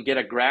now you can get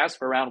a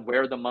grasp around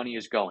where the money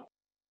is going.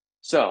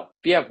 So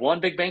if you have one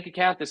big bank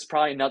account, this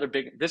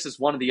is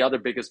one of the other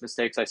biggest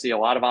mistakes I see a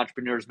lot of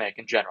entrepreneurs make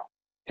in general.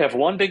 You have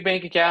one big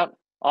bank account,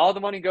 all the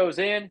money goes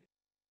in,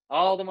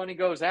 all the money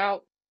goes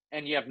out,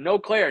 and you have no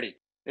clarity.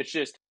 It's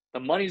just the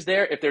money's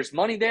there. If there's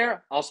money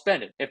there, I'll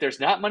spend it. If there's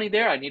not money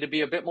there, I need to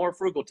be a bit more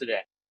frugal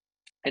today.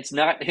 It's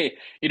not, hey,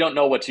 you don't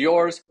know what's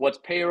yours, what's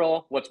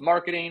payroll, what's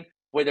marketing,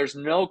 where there's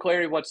no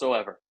clarity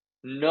whatsoever.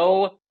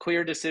 No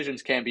clear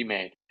decisions can be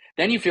made.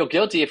 Then you feel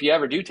guilty if you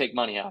ever do take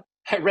money out.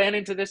 I ran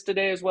into this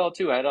today as well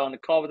too. I had on a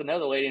call with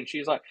another lady, and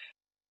she's like,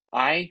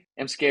 I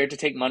am scared to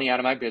take money out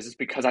of my business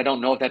because I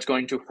don't know if that's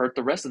going to hurt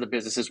the rest of the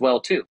business as well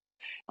too.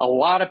 A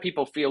lot of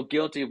people feel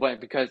guilty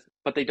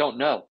but they don't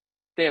know.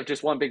 They have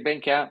just one big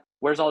bank account.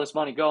 Where's all this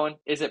money going?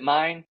 Is it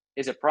mine?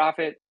 Is it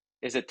profit?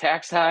 Is it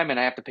tax time and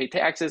I have to pay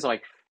taxes?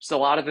 Like, just a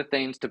lot of the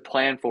things to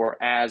plan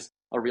for as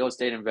a real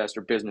estate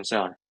investor, business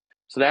owner.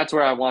 So that's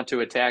where I want to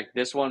attack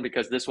this one,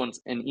 because this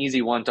one's an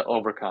easy one to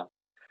overcome.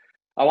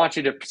 I want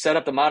you to set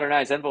up the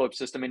modernized envelope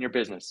system in your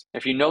business.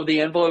 If you know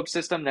the envelope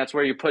system, that's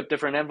where you put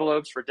different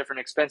envelopes for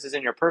different expenses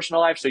in your personal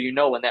life. So you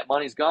know when that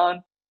money's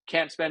gone,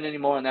 can't spend any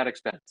more on that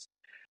expense.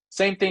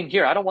 Same thing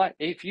here.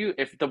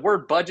 If the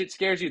word budget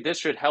scares you, this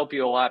should help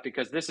you a lot,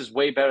 because this is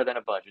way better than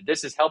a budget.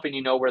 This is helping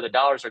you know where the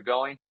dollars are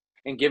going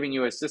and giving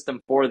you a system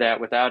for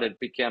that without it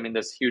becoming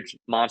this huge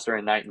monster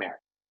and nightmare.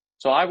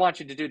 So I want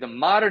you to do the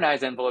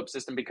modernized envelope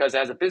system, because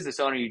as a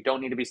business owner, you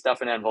don't need to be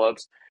stuffing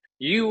envelopes.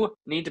 You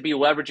need to be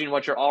leveraging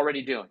what you're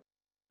already doing.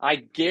 I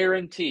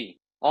guarantee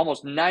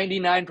almost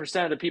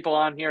 99% of the people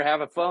on here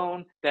have a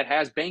phone that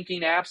has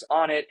banking apps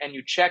on it, and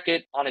you check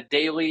it on a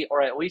daily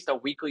or at least a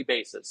weekly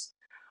basis.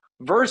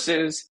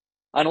 Versus,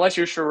 unless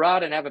you're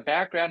Sherrod and have a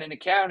background in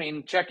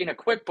accounting, checking a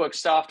QuickBooks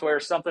software or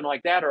something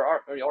like that,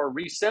 or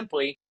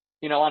REsimpli,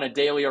 on a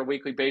daily or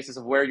weekly basis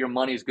of where your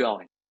money's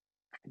going.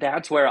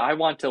 That's where I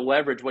want to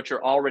leverage what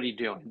you're already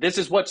doing. This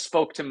is what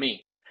spoke to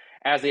me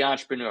as the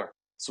entrepreneur.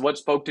 It's what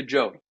spoke to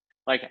Jody.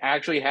 Like,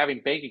 actually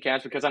having bank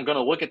accounts, because I'm going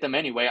to look at them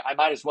anyway. I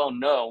might as well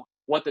know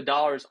what the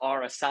dollars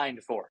are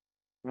assigned for,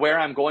 where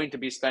I'm going to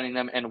be spending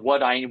them, and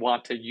what I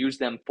want to use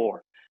them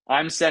for.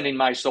 I'm sending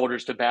my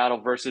soldiers to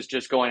battle versus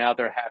just going out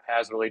there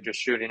haphazardly, just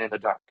shooting in the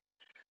dark.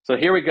 So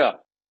here we go.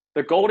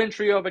 The golden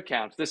trio of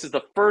accounts. This is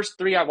the first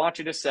 3 I want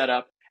you to set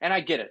up. And I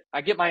get it.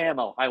 I get my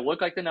MO. I look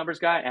like the numbers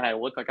guy, and I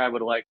look like I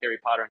would like Harry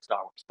Potter and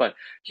Star Wars. But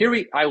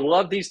I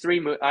love these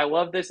 3. I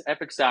love this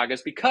epic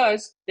sagas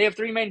because they have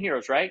 3 main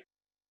heroes, right?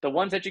 The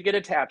ones that you get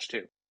attached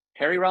to.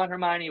 Harry, Ron,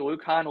 Hermione,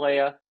 Luke, Han,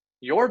 Leia.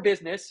 Your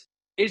business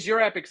is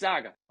your epic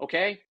saga,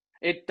 okay?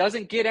 It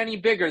doesn't get any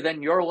bigger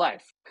than your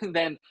life,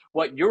 than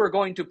what you're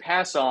going to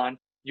pass on.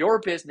 Your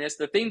business,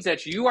 the things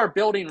that you are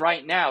building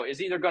right now, is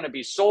either going to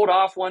be sold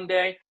off one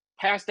day,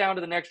 passed down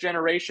to the next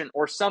generation,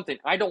 or something.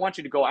 I don't want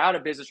you to go out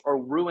of business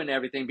or ruin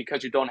everything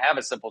because you don't have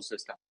a simple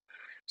system.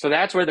 So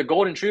that's where the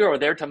golden trio are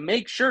there to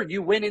make sure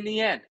you win in the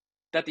end,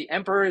 that the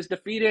emperor is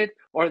defeated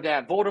or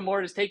that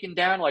Voldemort is taken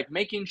down, like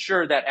making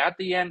sure that at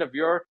the end of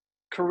your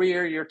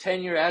career, your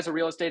tenure as a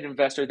real estate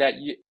investor, that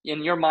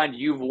in your mind,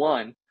 you've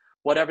won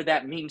whatever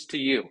that means to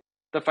you,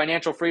 the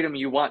financial freedom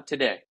you want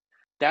today.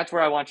 That's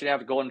where I want you to have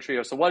the golden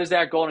trio. So what is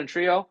that golden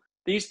trio?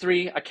 These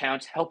 3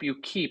 accounts help you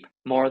keep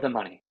more of the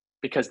money,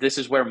 because this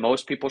is where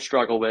most people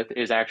struggle with,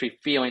 is actually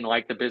feeling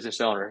like the business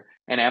owner.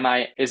 And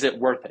is it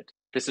worth it?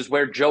 This is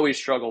where Joey's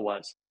struggle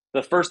was.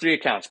 The first 3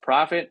 accounts: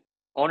 profit,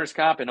 owner's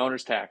comp, and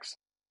owner's tax.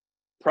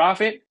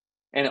 Profit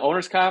and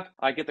owner's comp,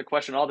 I get the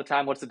question all the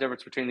time, what's the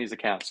difference between these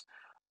accounts?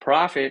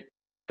 Profit,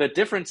 the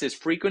difference is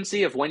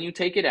frequency of when you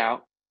take it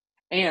out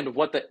and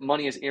what the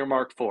money is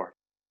earmarked for.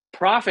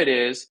 Profit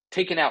is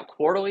taken out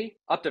quarterly,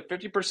 up to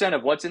 50%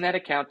 of what's in that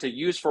account to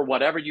use for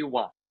whatever you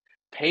want.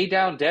 Pay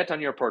down debt on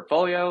your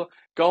portfolio,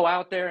 go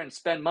out there and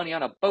spend money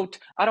on a boat.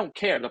 I don't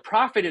care. The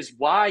profit is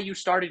why you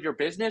started your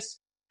business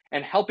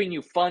and helping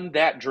you fund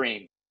that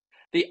dream.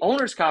 The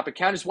owner's comp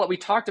account is what we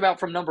talked about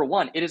from number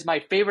 1. It is my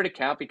favorite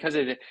account because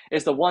it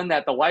is the one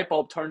that the light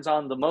bulb turns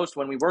on the most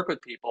when we work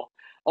with people.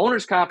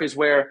 Owner's comp is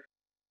where,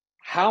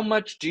 how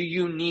much do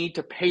you need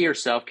to pay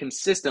yourself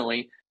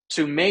consistently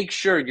to make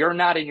sure you're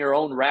not in your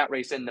own rat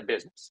race in the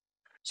business?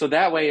 So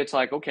that way it's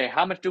like, okay,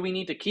 how much do we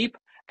need to keep?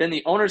 Then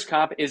the owner's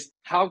comp is,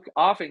 how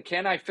often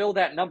can I fill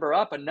that number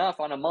up enough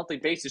on a monthly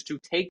basis to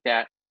take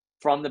that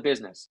from the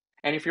business?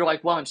 And if you're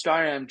like, well,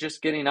 I'm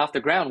just getting off the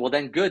ground, well,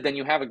 then good. Then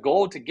you have a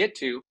goal to get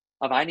to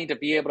of, I need to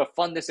be able to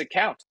fund this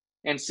account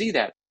and see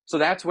that. So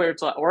that's where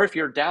it's like, or if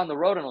you're down the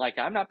road and like,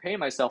 I'm not paying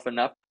myself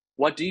enough,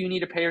 what do you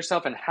need to pay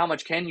yourself and how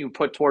much can you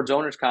put towards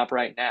owner's comp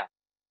right now?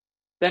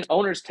 Then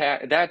owner's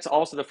tax, that's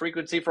also the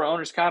frequency for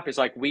owner's comp is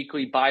like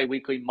weekly,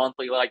 bi-weekly,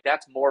 monthly. Like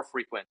that's more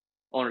frequent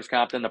owner's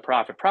comp than the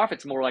profit.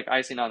 Profit's more like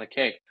icing on the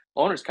cake.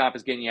 Owner's comp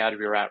is getting you out of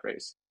your rat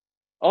race.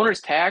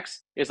 Owner's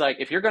tax is like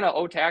if you're going to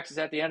owe taxes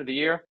at the end of the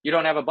year, you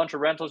don't have a bunch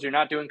of rentals, you're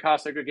not doing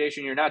cost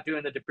segregation, you're not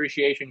doing the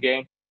depreciation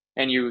game,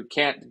 and you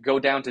can't go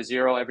down to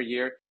zero every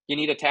year. You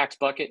need a tax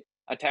bucket,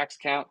 a tax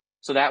account.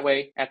 So that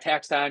way, at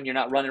tax time, you're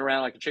not running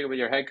around like a chicken with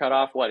your head cut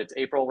off. It's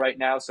April right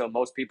now, so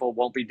most people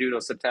won't be due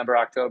till September,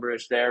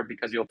 October-ish there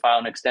because you'll file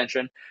an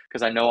extension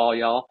because I know all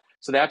y'all.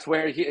 So that's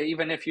where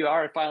even if you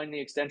are filing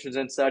the extensions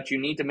and such, you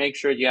need to make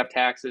sure you have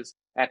taxes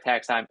at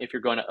tax time if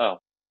you're going to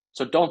owe.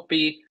 So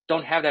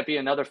don't have that be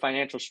another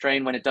financial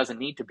strain when it doesn't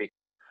need to be,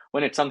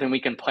 when it's something we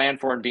can plan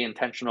for and be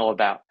intentional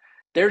about.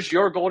 There's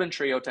your golden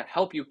trio to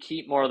help you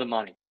keep more of the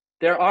money.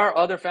 There are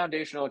other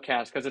foundational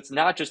accounts because it's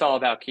not just all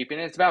about keeping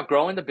it. It's about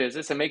growing the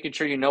business and making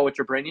sure you know what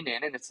you're bringing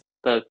in. And it's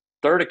the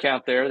third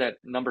account there, that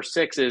number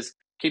 6 is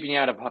keeping you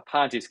out of a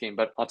Ponzi scheme,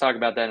 but I'll talk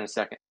about that in a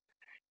second.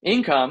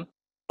 Income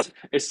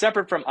is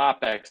separate from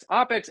OPEX.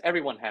 OPEX,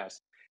 everyone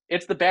has.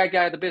 It's the bad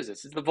guy of the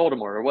business. It's the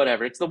Voldemort or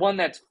whatever. It's the one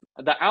that's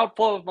the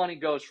outflow of money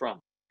goes from.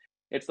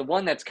 It's the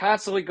one that's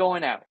constantly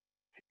going out.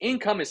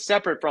 Income is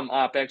separate from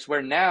OPEX,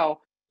 where now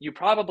you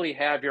probably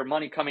have your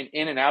money coming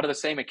in and out of the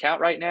same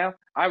account right now.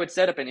 I would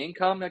set up an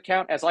income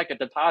account as like a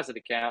deposit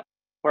account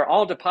where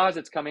all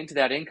deposits come into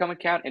that income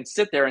account and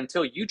sit there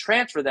until you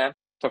transfer them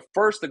to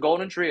first the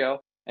golden trio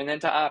and then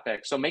to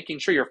OPEX. So making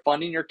sure you're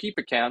funding your keep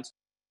accounts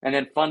and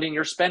then funding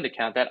your spend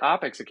account, that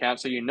OPEX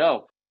account, so you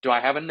know, do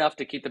I have enough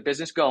to keep the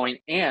business going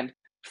and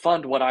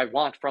fund what I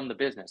want from the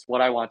business,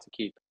 what I want to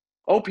keep.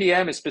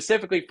 OPM is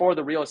specifically for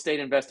the real estate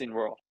investing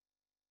world,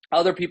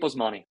 other people's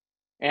money.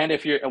 And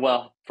if you're,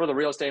 for the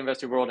real estate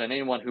investing world and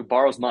anyone who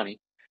borrows money,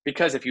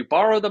 because if you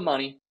borrow the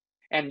money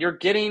and you're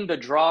getting the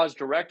draws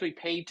directly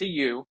paid to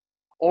you,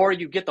 or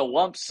you get the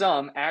lump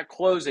sum at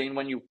closing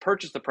when you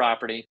purchase the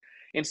property,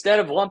 instead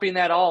of lumping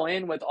that all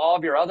in with all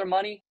of your other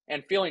money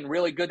and feeling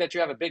really good that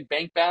you have a big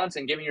bank balance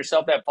and giving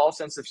yourself that false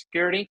sense of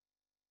security,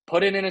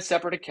 put it in a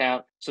separate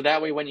account. So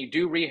that way, when you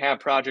do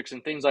rehab projects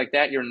and things like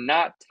that, you're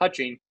not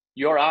touching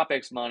your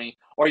OPEX money,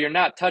 or you're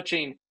not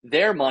touching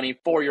their money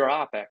for your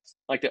OPEX,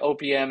 like the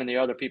OPM and the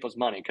other people's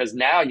money. Because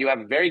now you have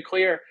a very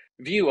clear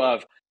view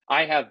of,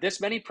 I have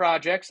this many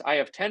projects, I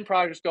have 10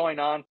 projects going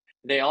on,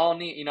 they all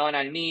need, and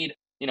I need,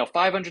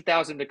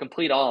 500,000 to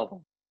complete all of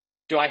them.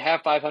 Do I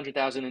have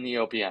 500,000 in the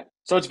OPM?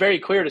 So it's very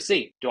clear to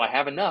see, do I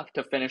have enough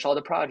to finish all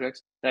the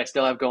projects that I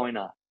still have going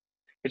on?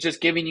 It's just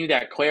giving you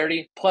that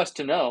clarity, plus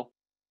to know,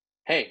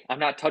 hey, I'm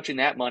not touching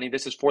that money.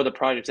 This is for the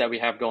projects that we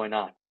have going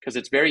on. Because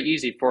it's very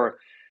easy for,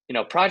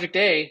 project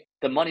A,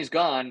 the money's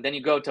gone. Then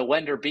you go to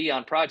lender B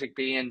on project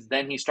B, and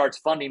then he starts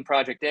funding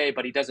project A,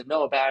 but he doesn't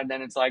know about it. And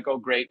then it's like, oh,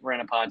 great, we're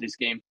in a Ponzi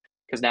scheme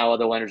because now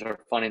other lenders are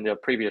funding the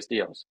previous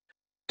deals.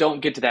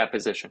 Don't get to that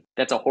position.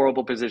 That's a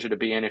horrible position to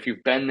be in. If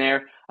you've been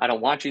there, I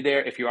don't want you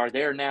there. If you are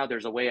there now,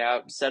 there's a way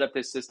out. Set up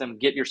this system.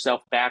 Get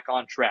yourself back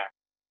on track.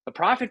 The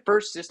profit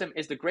first system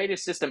is the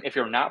greatest system if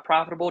you're not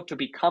profitable to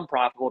become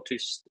profitable,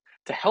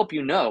 to help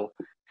you know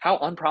how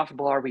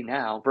unprofitable are we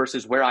now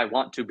versus where I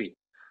want to be.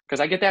 Because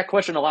I get that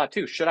question a lot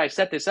too. Should I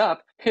set this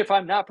up if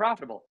I'm not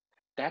profitable?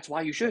 That's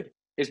why you should,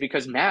 is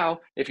because now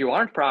if you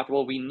aren't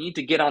profitable, we need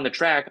to get on the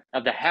track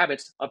of the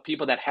habits of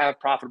people that have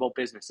profitable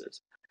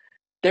businesses.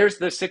 There's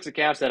the 6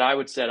 accounts that I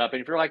would set up.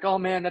 And if you're like, oh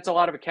man, that's a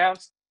lot of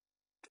accounts.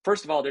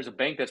 First of all, there's a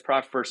bank that's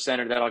profit first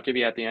centered that I'll give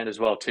you at the end as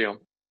well too,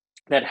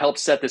 that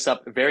helps set this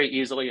up very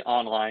easily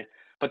online.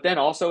 But then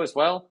also as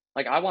well,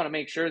 I want to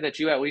make sure that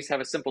you at least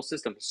have a simple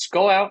system. Just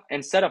go out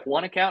and set up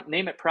one account,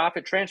 name it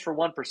profit, transfer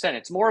 1%.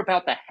 It's more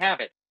about the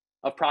habit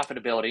of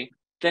profitability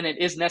than it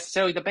is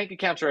necessarily the bank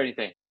accounts or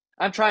anything.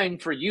 I'm trying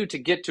for you to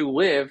get to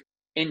live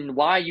in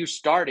why you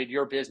started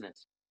your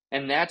business.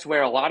 And that's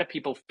where a lot of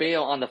people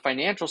fail on the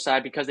financial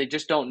side because they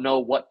just don't know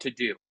what to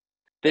do.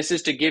 This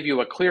is to give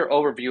you a clear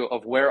overview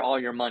of where all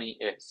your money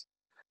is.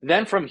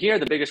 Then from here,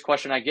 the biggest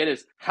question I get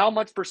is, how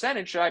much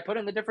percentage should I put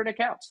in the different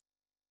accounts?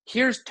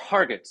 Here's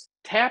targets.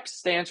 TAPS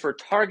stands for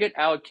target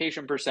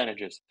allocation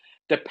percentages.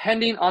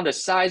 Depending on the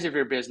size of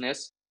your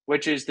business,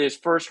 which is this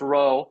first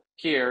row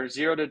here,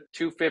 0 to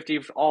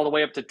 250, all the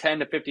way up to 10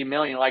 to 50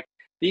 million,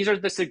 these are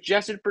the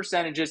suggested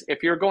percentages.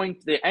 If you're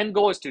the end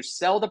goal is to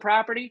sell the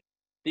property,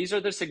 these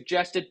are the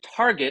suggested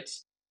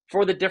targets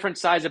for the different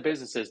size of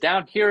businesses.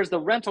 Down here is the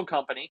rental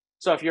company.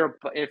 So if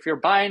you're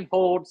buying,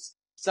 holds,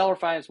 seller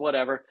finance,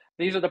 whatever,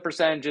 these are the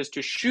percentages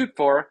to shoot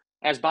for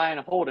as buy and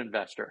hold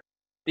investor.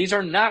 These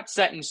are not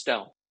set in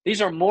stone.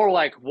 These are more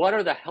like, what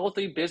are the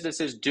healthy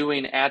businesses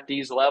doing at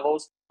these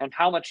levels and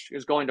how much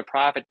is going to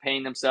profit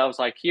paying themselves?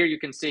 Like here you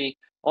can see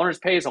owners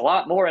pays a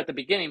lot more at the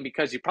beginning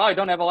because you probably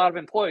don't have a lot of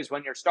employees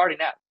when you're starting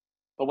out.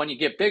 But when you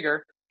get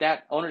bigger,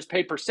 that owner's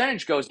pay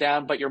percentage goes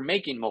down, but you're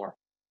making more.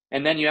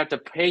 And then you have to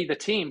pay the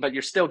team, but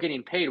you're still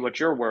getting paid what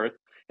you're worth.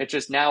 It's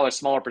just now a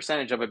smaller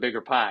percentage of a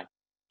bigger pie.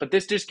 But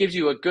this just gives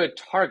you a good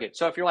target.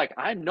 So if you're like,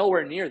 I'm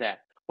nowhere near that.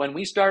 When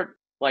we start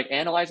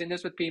analyzing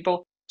this with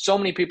people, so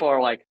many people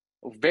are like,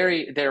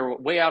 they're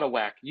way out of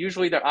whack.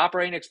 Usually their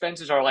operating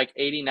expenses are like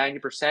 80,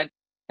 90%,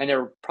 and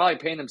they're probably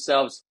paying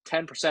themselves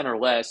 10% or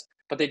less,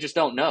 but they just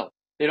don't know.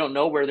 They don't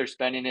know where they're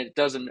spending it.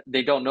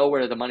 They don't know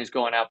where the money's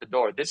going out the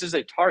door. This is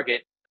a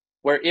target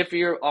where if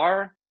you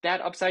are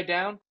that upside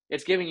down,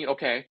 it's giving you,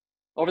 okay,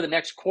 over the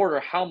next quarter,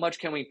 how much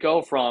can we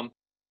go from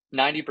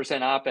 90%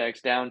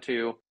 OPEX down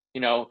to,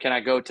 can I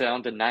go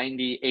down to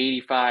 90,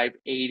 85,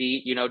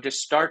 80,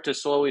 just start to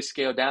slowly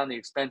scale down the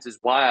expenses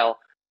while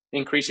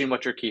increasing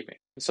what you're keeping.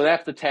 So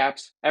that's the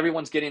taps.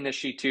 Everyone's getting this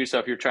sheet too. So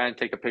if you're trying to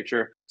take a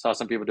picture, saw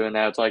some people doing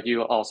that. It's like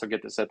you also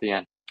get this at the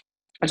end.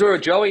 And so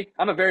with Joey,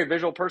 I'm a very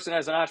visual person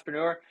as an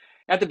entrepreneur.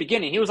 At the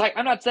beginning, he was like,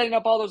 I'm not setting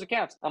up all those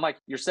accounts. I'm like,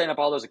 you're setting up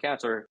all those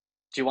accounts, or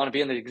do you want to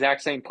be in the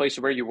exact same place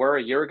where you were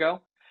a year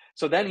ago?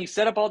 So then he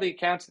set up all the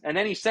accounts, and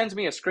then he sends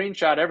me a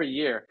screenshot every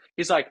year.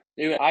 He's like,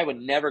 dude, I would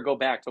never go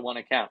back to one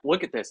account.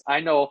 Look at this.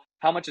 I know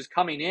how much is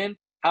coming in,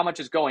 how much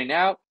is going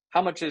out,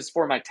 how much is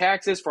for my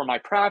taxes, for my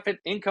profit,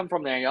 income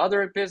from the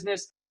other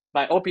business,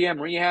 my OPM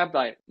rehab,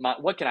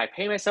 what can I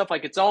pay myself?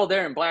 Like, it's all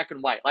there in black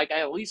and white. Like, I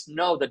at least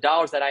know the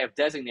dollars that I have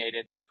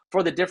designated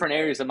for the different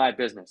areas of my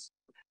business.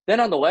 Then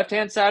on the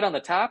left-hand side on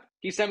the top,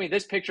 he sent me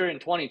this picture in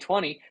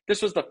 2020.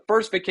 This was the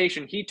first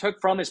vacation he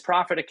took from his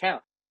profit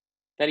account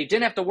that he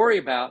didn't have to worry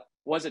about.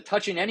 Was it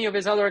touching any of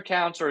his other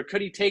accounts, or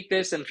could he take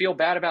this and feel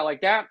bad about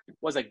like that?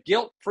 Was a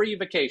guilt-free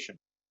vacation.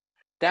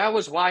 That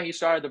was why he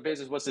started the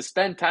business, was to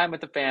spend time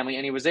with the family,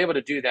 and he was able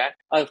to do that.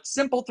 A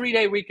simple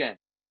 3-day weekend.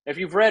 If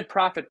you've read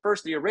Profit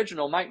First, the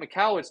original, Mike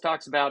Michalowicz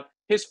talks about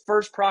his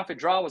first profit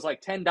draw was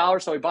like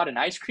 $10, so he bought an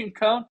ice cream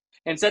cone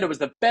and said it was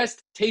the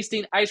best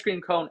tasting ice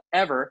cream cone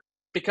ever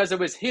because it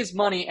was his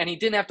money and he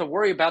didn't have to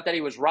worry about that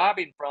he was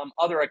robbing from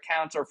other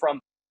accounts or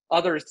from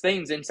other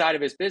things inside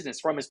of his business,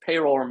 from his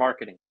payroll or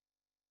marketing.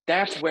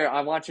 That's where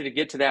I want you to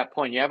get to that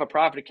point. You have a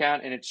profit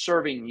account and it's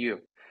serving you.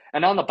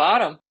 And on the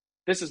bottom,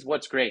 this is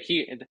what's great.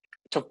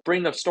 To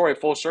bring the story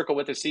full circle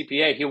with the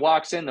CPA, he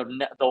walks in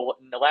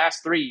the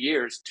last 3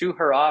 years to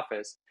her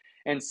office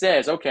and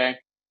says, okay,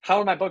 how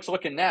are my books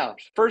looking now?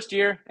 First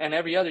year and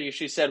every other year,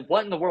 she said,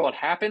 what in the world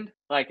happened?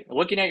 Like,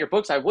 looking at your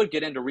books, I would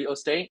get into real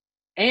estate.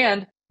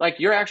 And like,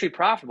 you're actually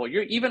profitable.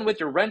 You're even with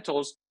your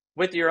rentals,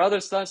 with your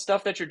other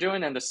stuff that you're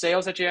doing and the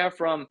sales that you have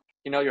from,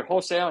 your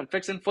wholesale and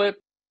fix and flip,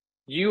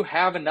 you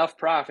have enough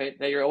profit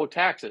that you're owed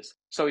taxes.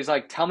 So he's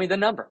like, tell me the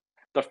number.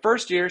 The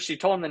first year she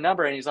told him the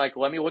number and he's like,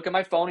 let me look at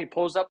my phone. He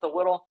pulls up the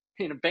little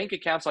bank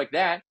accounts like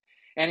that.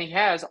 And he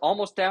has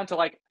almost down to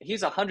like,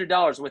 he's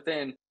 $100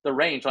 within the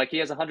range. Like, he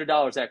has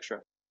 $100 extra.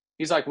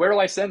 He's like, where do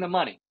I send the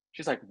money?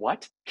 She's like,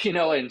 what?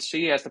 And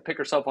she has to pick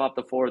herself off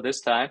the floor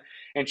this time.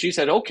 And she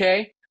said,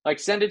 okay, like,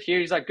 send it here.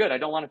 He's like, good. I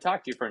don't want to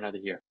talk to you for another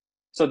year.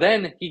 So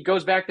then he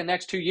goes back the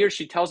next 2 years.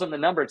 She tells him the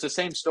number. It's the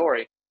same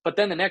story. But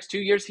then the next 2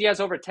 years, he has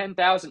over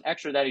 10,000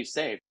 extra that he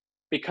saved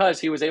because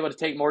he was able to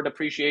take more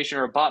depreciation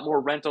or bought more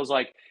rentals.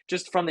 Like,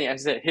 just from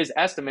his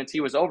estimates, he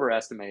was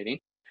overestimating.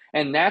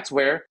 And that's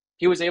where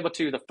he was able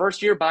to, the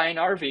first year, buy an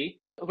RV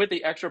with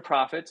the extra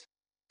profits.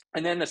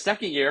 And then the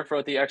second year,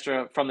 for the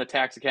extra from the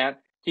tax account,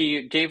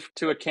 he gave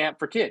to a camp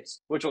for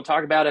kids, which we'll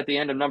talk about at the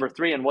end of number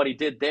 3 and what he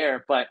did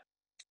there. But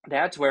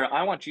that's where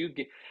I want you,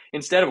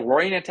 instead of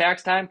worrying at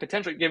tax time,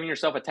 potentially giving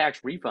yourself a tax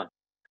refund.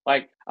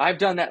 Like, I've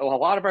done that. Well, a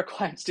lot of our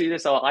clients do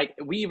this. Like,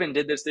 we even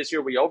did this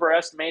year. We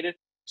overestimated.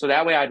 So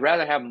that way I'd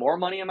rather have more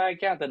money in my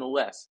account than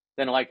less,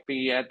 than like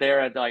be at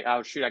like,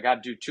 oh shoot, I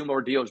got to do 2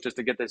 more deals just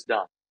to get this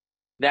done.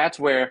 That's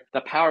where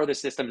the power of the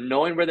system,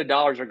 knowing where the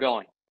dollars are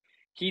going.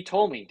 He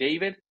told me,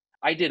 David,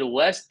 I did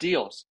less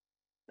deals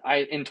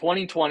in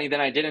 2020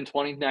 than I did in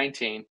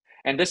 2019.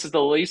 And this is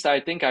the least I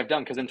think I've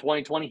done, because in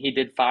 2020, he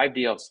did 5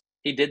 deals.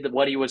 He did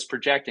what he was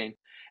projecting.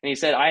 And he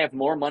said, I have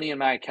more money in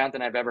my account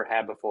than I've ever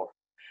had before.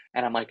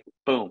 And I'm like,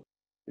 boom,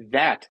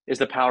 that is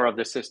the power of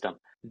the system.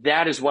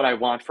 That is what I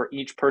want for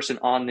each person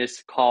on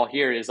this call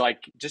here, is like,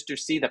 just to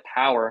see the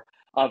power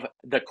of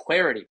the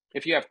clarity.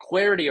 If you have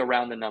clarity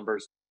around the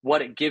numbers,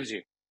 what it gives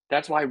you.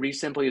 That's why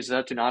REsimpli is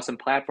such an awesome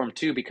platform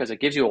too, because it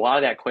gives you a lot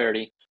of that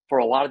clarity for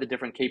a lot of the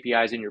different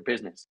KPIs in your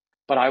business.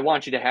 But I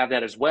want you to have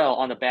that as well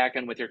on the back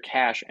end with your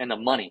cash and the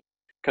money,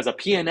 because a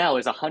P&L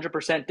is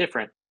 100%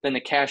 different than the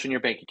cash in your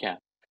bank account.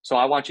 So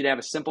I want you to have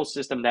a simple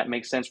system that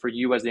makes sense for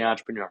you as the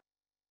entrepreneur.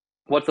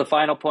 What's the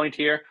final point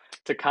here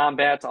to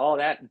combat all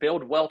that?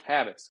 Build wealth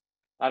habits.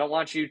 I don't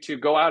want you to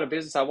go out of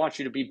business. I want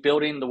you to be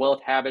building the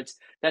wealth habits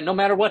that no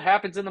matter what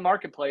happens in the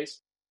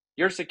marketplace,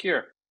 you're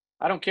secure.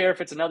 I don't care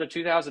if it's another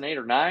 2008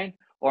 or 9,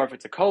 or if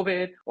it's a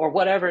COVID or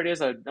whatever it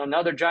is,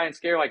 another giant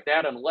scare like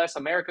that, unless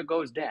America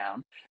goes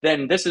down,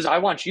 then I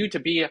want you to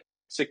be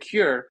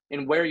secure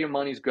in where your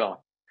money's going.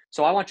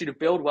 So I want you to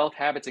build wealth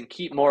habits and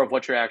keep more of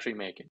what you're actually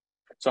making.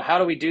 So how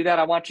do we do that?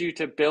 I want you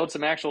to build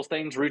some actual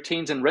things,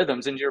 routines and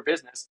rhythms into your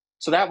business.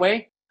 So that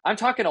way, I'm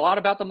talking a lot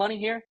about the money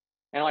here.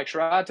 And like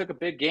Sherrod took a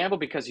big gamble,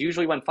 because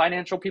usually when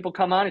financial people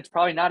come on, it's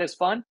probably not as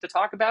fun to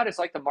talk about. It's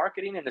like the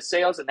marketing and the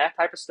sales and that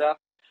type of stuff.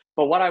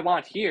 But what I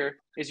want here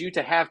is you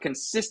to have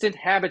consistent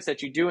habits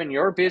that you do in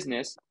your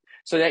business,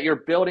 so that you're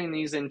building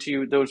these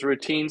into those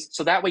routines.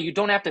 So that way you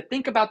don't have to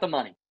think about the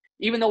money.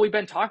 Even though we've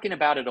been talking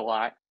about it a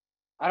lot,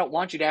 I don't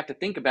want you to have to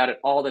think about it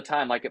all the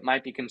time like it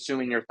might be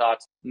consuming your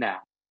thoughts now.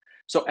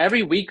 So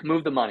every week,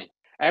 move the money.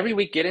 Every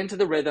week, get into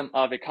the rhythm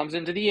of it comes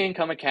into the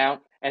income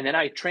account, and then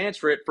I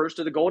transfer it first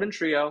to the golden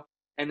trio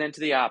and then to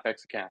the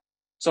OPEX account.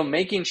 So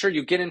making sure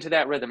you get into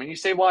that rhythm. And you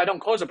say, well, I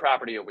don't close a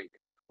property a week.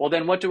 Well,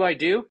 then what do I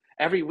do?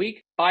 Every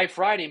week, by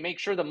Friday, make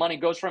sure the money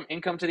goes from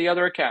income to the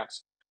other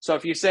accounts. So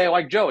if you say,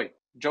 like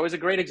Joey's a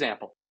great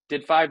example.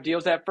 Did 5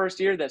 deals that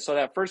first year. So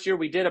that first year,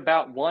 we did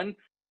about 1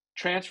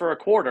 transfer a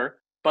quarter.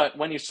 But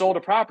when you sold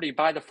a property,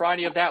 by the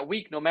Friday of that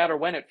week, no matter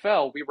when it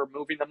fell, we were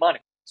moving the money.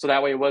 So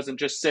that way it wasn't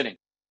just sitting.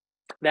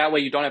 That way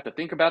you don't have to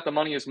think about the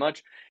money as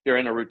much. You're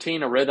in a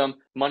routine, a rhythm.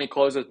 Money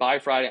closes by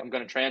Friday. I'm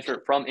going to transfer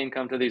it from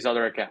income to these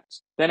other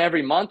accounts. Then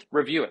every month,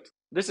 review it.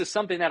 This is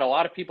something that a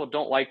lot of people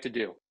don't like to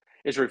do,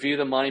 is review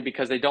the money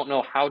because they don't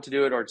know how to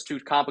do it or it's too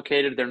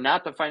complicated. They're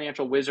not the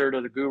financial wizard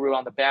or the guru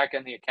on the back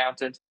end, the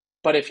accountant.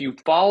 But if you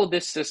follow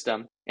this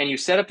system and you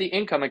set up the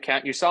income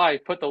account, you saw I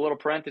put the little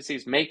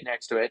parentheses make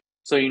next to it.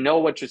 So you know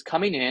what's just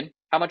coming in,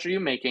 how much are you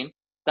making?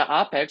 The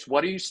OPEX,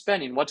 what are you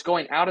spending? What's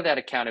going out of that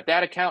account? If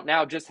that account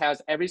now just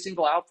has every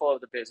single outflow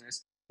of the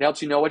business, it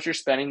helps you know what you're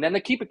spending. Then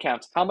the keep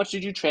accounts, how much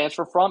did you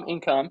transfer from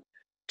income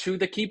to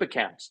the keep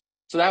accounts?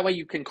 So that way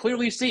you can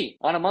clearly see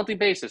on a monthly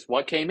basis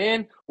what came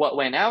in, what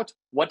went out,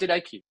 what did I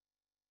keep?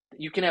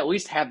 You can at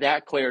least have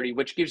that clarity,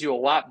 which gives you a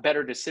lot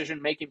better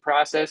decision-making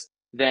process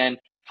than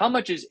how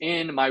much is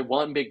in my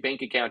one big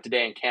bank account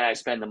today and can I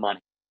spend the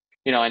money?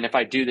 And if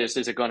I do this,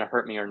 is it going to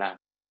hurt me or not?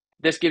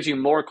 This gives you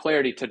more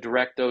clarity to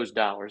direct those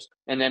dollars.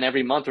 And then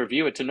every month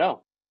review it to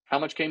know how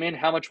much came in,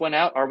 how much went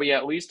out. Are we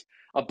at least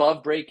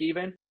above break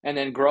even and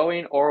then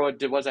growing? Or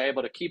was I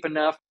able to keep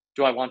enough?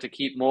 Do I want to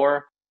keep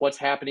more? What's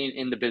happening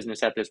in the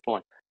business at this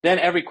point? Then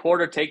every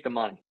quarter, take the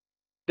money.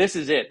 This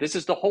is it. This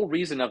is the whole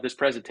reason of this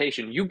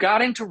presentation. You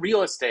got into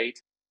real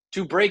estate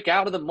to break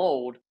out of the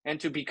mold and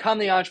to become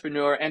the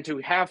entrepreneur and to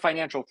have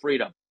financial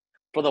freedom.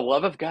 For the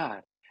love of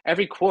God,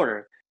 every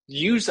quarter,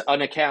 use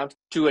an account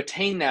to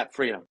attain that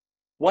freedom.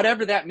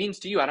 Whatever that means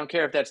to you. I don't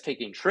care if that's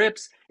taking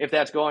trips, if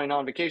that's going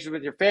on vacation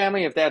with your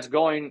family, if that's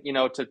going,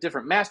 to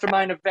different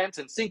mastermind events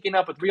and syncing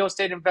up with real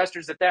estate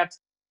investors, if that's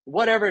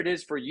whatever it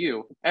is for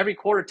you. Every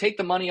quarter, take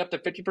the money up to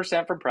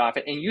 50% from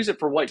profit and use it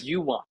for what you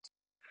want.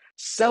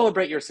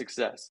 Celebrate your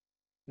success.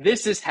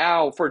 This is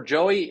how, for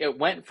Joey, it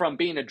went from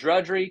being a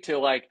drudgery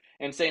to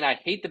and saying, I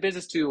hate the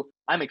business to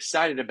I'm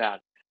excited about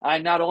it. I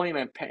not only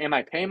am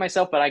I paying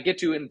myself, but I get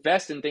to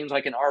invest in things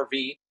like an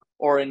RV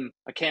or in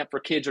a camp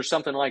for kids or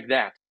something like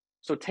that.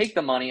 So take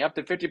the money up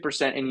to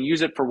 50% and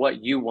use it for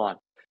what you want.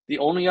 The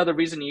only other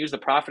reason you use the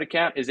profit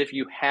account is if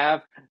you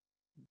have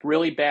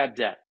really bad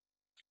debt.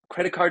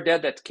 Credit card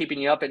debt that's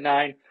keeping you up at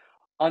night,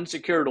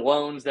 unsecured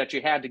loans that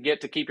you had to get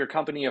to keep your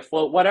company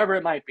afloat, whatever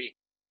it might be.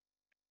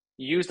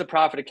 Use the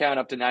profit account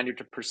up to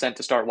 90%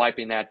 to start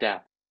wiping that down.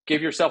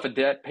 Give yourself a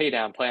debt pay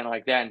down plan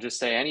like that and just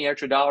say any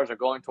extra dollars are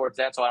going towards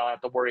that so I don't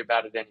have to worry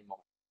about it anymore.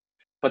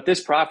 But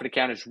this profit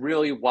account is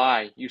really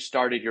why you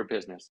started your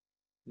business.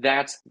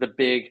 That's the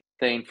big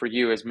thing for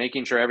you, is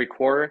making sure every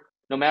quarter,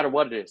 no matter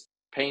what it is,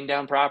 paying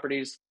down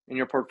properties in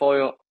your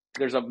portfolio.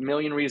 There's a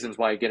million reasons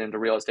why you get into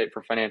real estate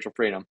for financial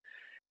freedom,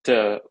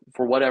 for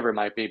whatever it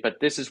might be. But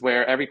this is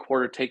where every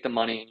quarter, take the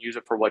money and use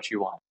it for what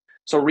you want.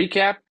 So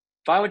recap,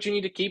 find what you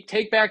need to keep,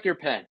 take back your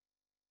pen.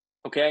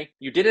 Okay,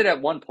 you did it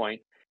at one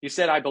point. You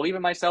said, I believe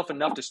in myself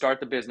enough to start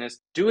the business.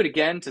 Do it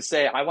again to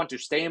say, I want to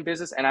stay in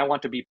business and I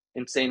want to be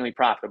insanely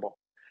profitable.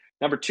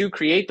 Number 2,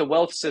 create the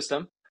wealth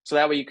system. So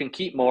that way you can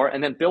keep more,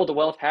 and then build a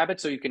wealth habit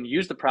so you can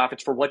use the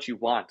profits for what you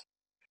want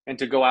and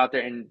to go out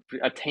there and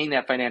attain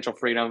that financial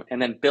freedom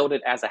and then build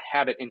it as a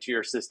habit into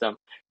your system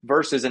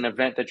versus an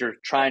event that you're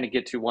trying to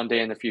get to one day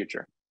in the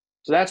future.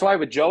 So that's why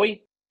with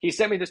Joey, he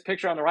sent me this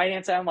picture on the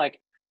right-hand side. I'm like,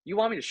 you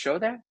want me to show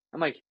that? I'm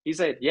like, he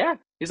said, yeah.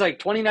 He's like,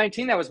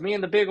 2019, that was me in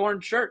the big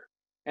orange shirt.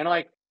 And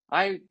I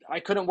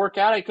couldn't work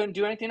out. I couldn't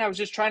do anything. I was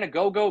just trying to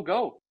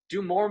go,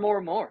 do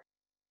more.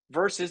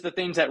 Versus the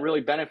things that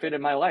really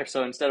benefited my life.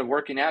 So instead of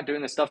working out,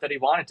 doing the stuff that he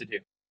wanted to do.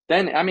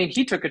 Then,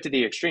 he took it to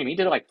the extreme. He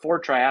did 4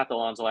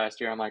 triathlons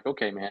last year. I'm like,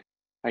 okay, man,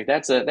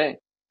 that's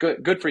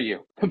good for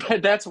you.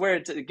 But that's where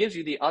it gives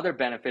you the other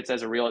benefits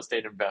as a real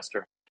estate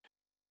investor.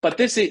 But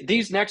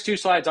these next 2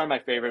 slides are my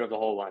favorite of the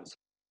whole ones,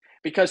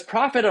 because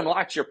profit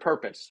unlocks your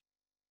purpose.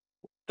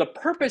 The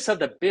purpose of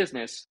the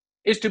business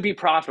is to be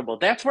profitable.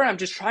 That's where I'm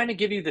just trying to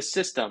give you the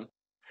system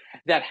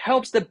that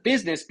helps the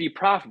business be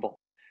profitable.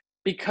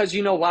 Because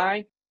you know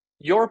why?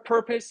 Your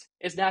purpose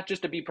is not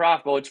just to be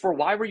profitable. It's for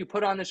why were you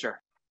put on this earth?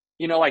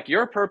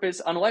 Your purpose,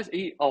 unless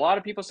a lot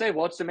of people say,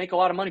 well, it's to make a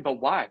lot of money,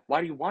 but why?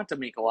 Why do you want to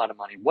make a lot of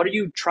money? What are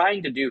you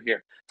trying to do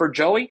here? For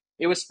Joey,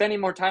 it was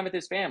spending more time with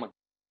his family.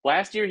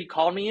 Last year, he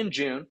called me in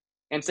June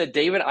and said,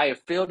 David, I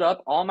have filled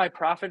up all my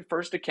profit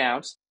first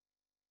accounts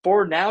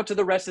for now to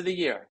the rest of the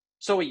year.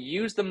 So he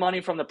used the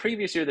money from the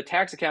previous year, the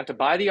tax account, to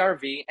buy the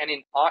RV. And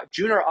in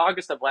June or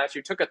August of last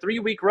year, took a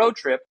 3-week road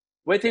trip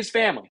with his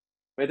family,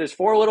 with his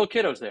 4 little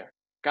kiddos there.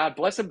 God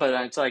bless him, but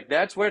it's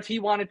that's what he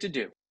wanted to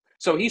do.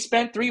 So he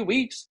spent 3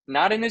 weeks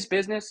not in his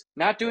business,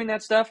 not doing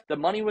that stuff. The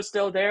money was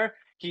still there.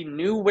 He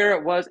knew where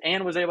it was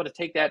and was able to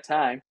take that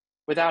time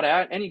without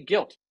any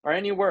guilt or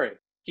any worry.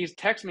 He's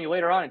texted me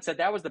later on and said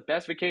that was the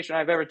best vacation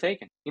I've ever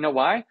taken. You know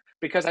why?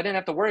 Because I didn't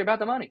have to worry about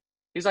the money.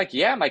 He's like,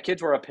 yeah, my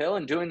kids were uphill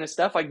and doing this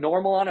stuff like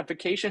normal on a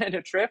vacation and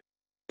a trip,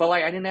 but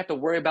like I didn't have to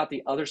worry about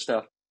the other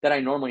stuff that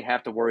I normally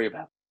have to worry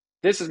about.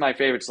 This is my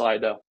favorite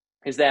slide though,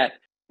 is that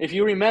if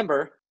you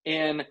remember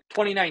in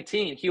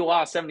 2019, he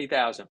lost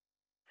 70,000.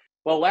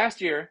 Well, last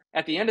year,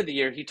 at the end of the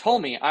year, he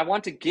told me, I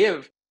want to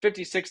give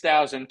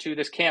 56,000 to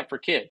this camp for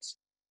kids.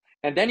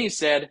 And then he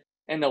said,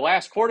 in the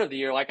last quarter of the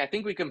year, like, I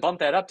think we can bump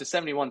that up to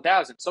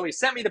 71,000. So he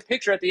sent me the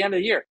picture at the end of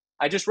the year.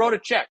 I just wrote a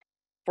check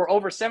for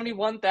over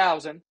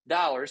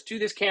 $71,000 to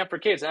this camp for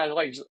kids. And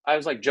I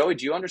was like, Joey,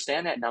 do you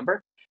understand that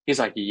number? He's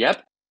like,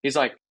 yep. He's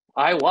like,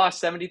 I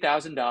lost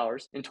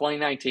 $70,000 in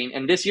 2019.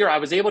 And this year I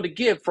was able to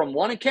give from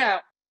one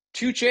account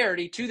to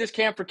charity to this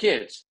camp for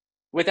kids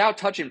without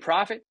touching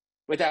profit,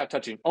 without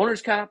touching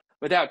owner's comp,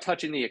 without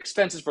touching the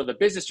expenses for the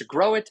business to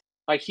grow it.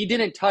 Like he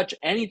didn't touch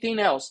anything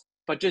else,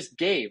 but just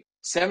gave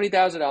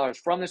 $70,000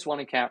 from this one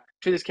account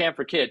to this camp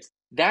for kids.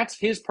 That's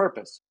his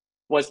purpose,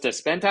 was to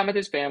spend time with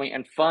his family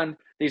and fund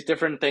these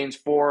different things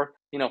for,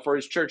 for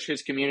his church,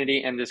 his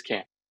community, and this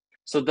camp.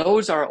 So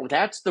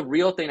that's the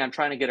real thing I'm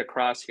trying to get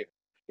across here,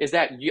 is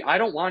that I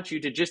don't want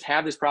you to just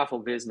have this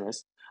profitable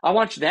business. I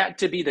want that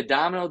to be the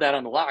domino that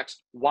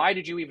unlocks why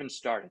did you even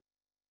start it?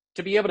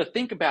 To be able to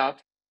think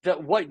about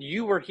what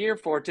you were here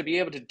for, to be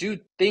able to do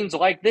things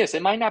like this.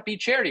 It might not be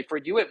charity for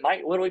you. It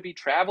might literally be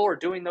travel or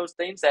doing those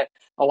things that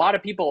a lot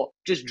of people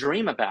just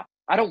dream about.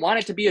 I don't want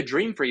it to be a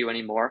dream for you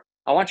anymore.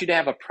 I want you to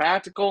have a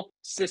practical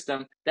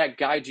system that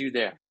guides you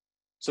there.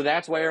 So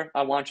that's where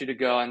I want you to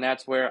go. And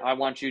that's where I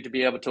want you to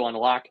be able to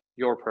unlock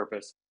your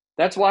purpose.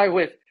 That's why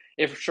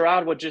if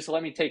Sharad would just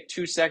let me take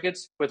 2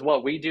 seconds with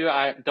what we do,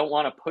 I don't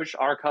want to push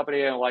our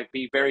company and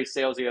be very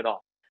salesy at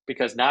all,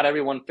 because not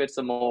everyone fits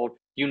the mold.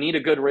 You need a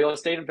good real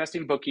estate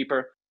investing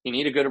bookkeeper. You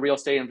need a good real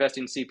estate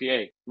investing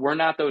CPA. We're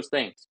not those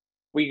things.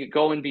 We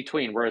go in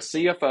between. We're a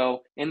CFO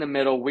in the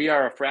middle. We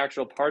are a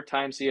fractional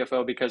part-time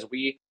CFO because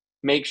we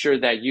make sure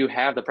that you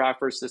have the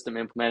proper system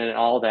implemented and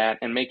all that,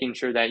 and making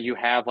sure that you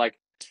have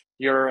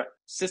your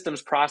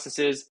systems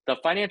processes, the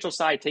financial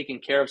side taken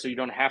care of so you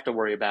don't have to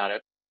worry about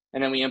it.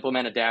 And then we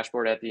implement a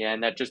dashboard at the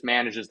end that just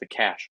manages the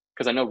cash.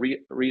 Because I know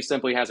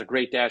REsimpli has a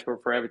great dashboard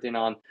for everything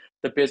on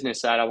the business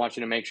side. I want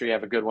you to make sure you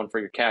have a good one for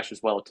your cash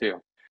as well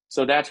too.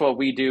 So that's what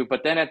we do.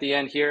 But then at the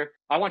end here,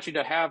 I want you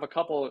to have a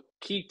couple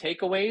key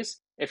takeaways,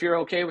 if you're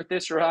okay with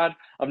this, Sharad,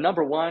 of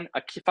number one,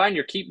 find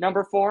your keep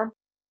number form.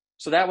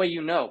 So that way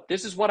you know,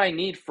 this is what I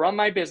need from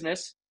my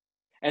business.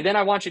 And then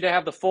I want you to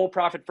have the full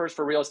Profit First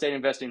for Real Estate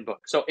Investing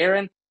book. So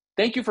Aaron,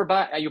 thank you for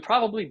buying. You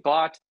probably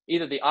bought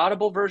either the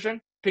Audible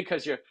version,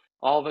 because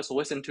all of us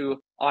listen to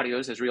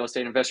audios as real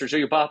estate investors, or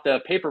you bought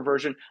the paper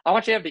version. I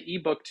want you to have the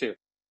ebook too.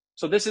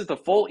 So this is the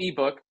full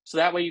ebook. So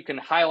that way you can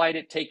highlight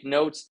it, take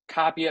notes,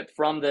 copy it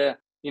from the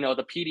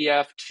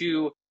PDF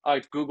to a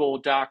Google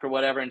Doc or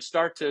whatever, and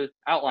start to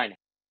outline it.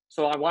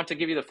 So I want to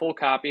give you the full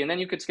copy, and then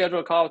you could schedule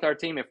a call with our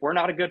team. If we're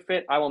not a good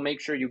fit, I will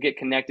make sure you get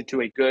connected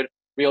to a good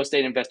real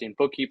estate investing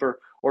bookkeeper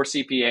or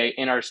CPA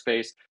in our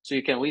space, so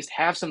you can at least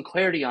have some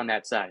clarity on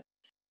that side.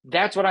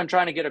 That's what I'm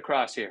trying to get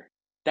across here.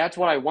 That's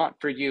what I want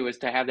for you, is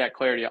to have that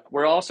clarity.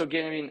 We're also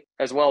getting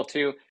as well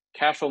too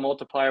cash flow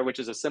multiplier, which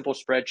is a simple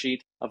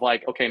spreadsheet of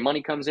okay,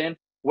 money comes in,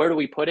 where do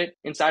we put it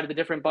inside of the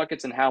different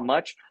buckets and how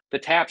much? The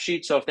tap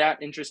sheet, so if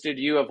that interested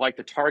you, of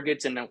the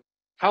targets and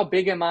how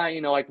big am I,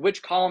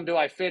 which column do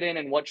I fit in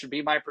and what should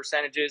be my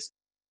percentages.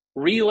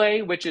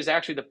 Relay, which is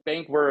actually the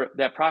bank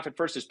that Profit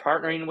First is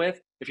partnering with.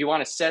 If you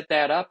want to set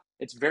that up,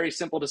 it's very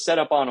simple to set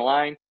up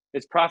online.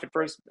 It's Profit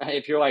First.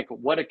 If you're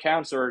what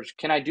accounts, or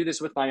can I do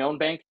this with my own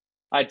bank?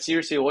 I'd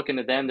seriously look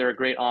into them. They're a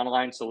great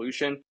online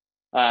solution,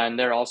 and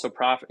they're also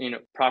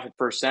Profit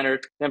First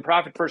centered. Then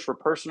Profit First for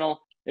Personal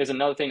is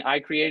another thing I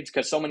created,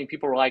 because so many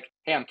people were like,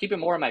 hey, I'm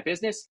keeping more in my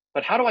business,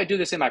 but how do I do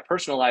this in my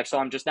personal life so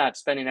I'm just not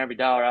spending every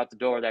dollar out the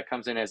door that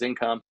comes in as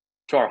income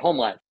to our home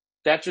life?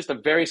 That's just a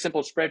very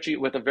simple spreadsheet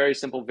with a very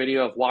simple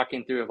video of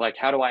walking through of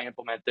how do I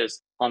implement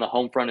this on the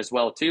home front as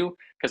well too,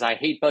 because I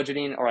hate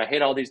budgeting, or I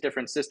hate all these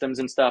different systems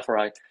and stuff, or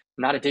I'm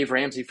not a Dave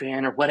Ramsey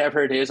fan, or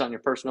whatever it is on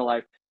your personal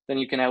life. Then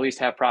you can at least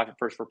have Profit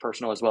First for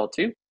Personal as well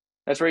too.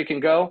 That's where you can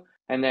go.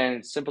 And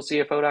then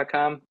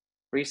simplecfo.com,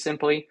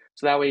 REsimpli,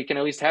 so that way you can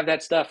at least have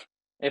that stuff.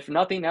 If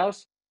nothing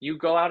else, you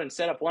go out and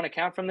set up one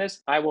account from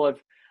this, I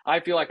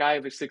feel like I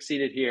have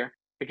succeeded here,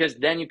 because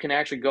then you can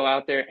actually go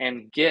out there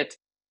and get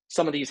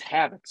some of these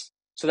habits.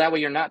 So that way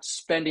you're not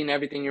spending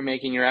everything you're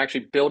making, you're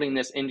actually building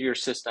this into your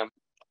system,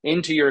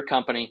 into your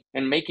company,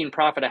 and making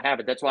profit a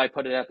habit. That's why I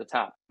put it at the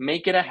top.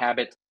 Make it a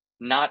habit,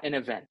 not an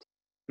event.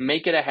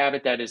 Make it a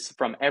habit that is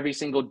from every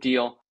single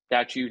deal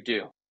that you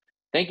do.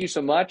 Thank you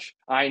so much.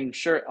 I'm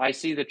sure I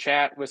see the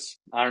chat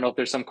I don't know if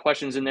there's some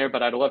questions in there,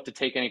 but I'd love to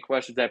take any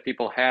questions that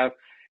people have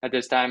at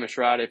this time,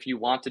 Sharad, if you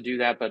want to do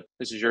that, but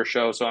this is your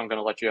show, so I'm going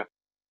to let you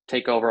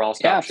take over. I'll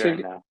stop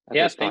sharing now.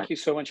 Yeah, thank you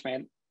so much,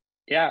 man.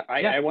 Yeah,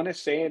 Yeah. I want to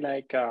say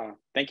like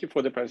thank you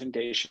for the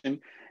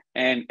presentation,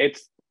 and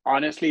it's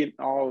honestly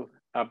all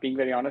being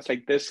very honest,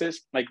 like this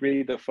is like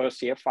really the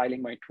first year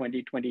filing my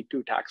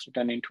 2022 tax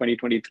return in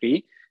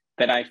 2023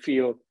 that I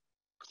feel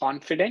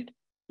confident,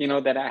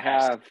 that I Nice.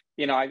 have,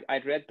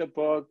 I read the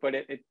book, but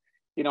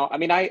I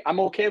mean, I'm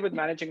okay with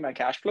managing my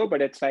cash flow,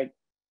 but it's like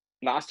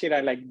last year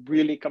I like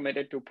really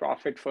committed to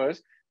profit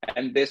first,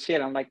 and this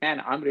year I'm like,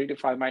 man, I'm ready to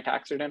file my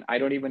tax return. I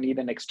don't even need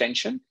an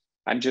extension.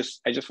 I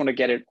just want to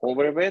get it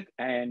over with.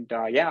 And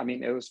yeah, I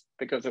mean, it was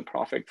because of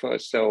profit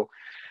first. So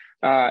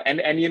and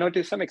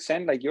to some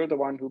extent, like you're the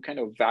one who kind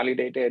of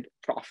validated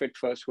profit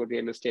first for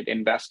real estate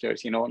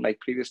investors. Like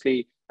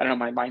previously, I don't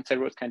know, my mindset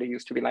was kind of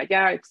used to be like,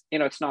 yeah,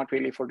 it's not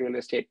really for real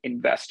estate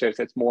investors.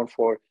 It's more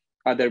for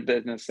other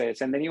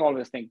businesses. And then you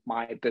always think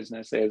my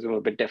business is a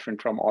little bit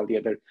different from all the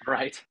other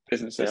Right.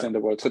 businesses Yeah. in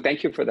the world. So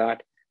thank you for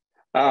that.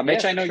 Yeah,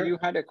 Mitch, I for know sure. you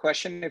had a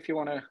question if you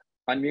want to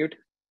unmute.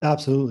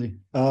 Absolutely.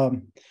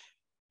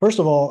 First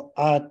of all,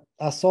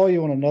 I saw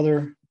you on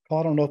another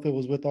call. I don't know if it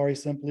was with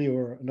REsimpli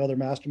or another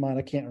mastermind.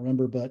 I can't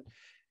remember, but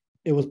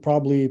it was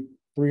probably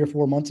 3 or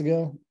 4 months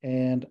ago,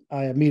 and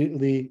I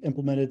immediately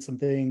implemented some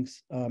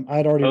things. I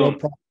had already read Boom.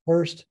 Profit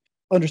First,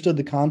 understood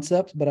the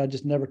concept, but I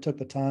just never took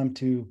the time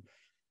to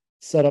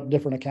set up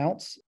different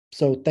accounts.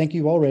 So thank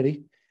you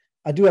already.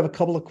 I do have a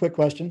couple of quick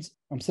questions.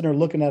 I'm sitting here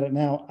looking at it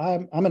now.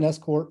 I'm an S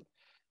corp,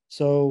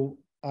 so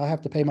I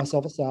have to pay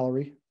myself a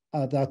salary.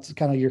 That's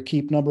kind of your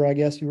keep number, I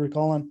guess you were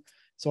calling.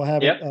 So I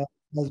have it Yep.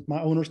 as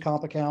my owner's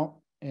comp account,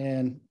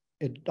 and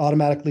it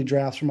automatically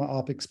drafts from my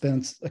op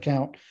expense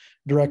account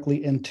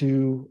directly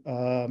into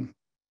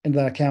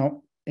that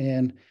account.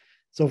 And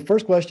so,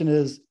 first question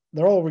is,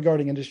 they're all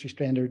regarding industry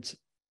standards.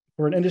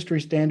 For an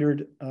industry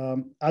standard,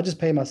 I just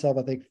pay myself,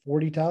 I think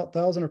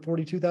 40,000 or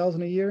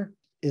 42,000 a year.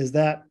 Is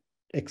that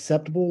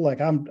acceptable?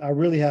 Like I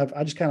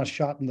just kind of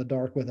shot in the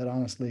dark with it,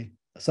 honestly.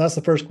 So that's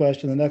the first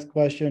question. The next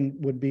question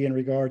would be in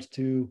regards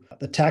to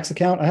the tax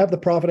account. I have the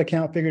profit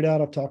account figured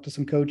out. I've talked to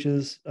some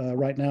coaches.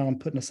 Right now, I'm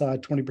putting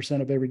aside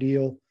 20% of every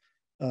deal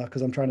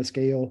because I'm trying to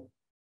scale.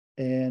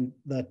 And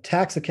the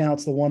tax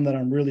account's the one that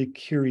I'm really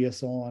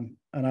curious on.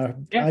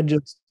 And Yeah. I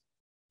just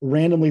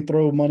randomly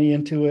throw money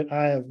into it.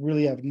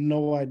 Really have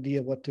no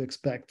idea what to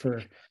expect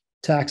for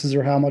taxes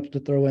or how much to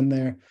throw in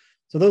there.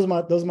 So those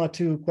are my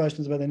two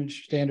questions about the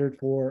industry standard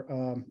for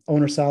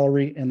owner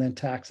salary and then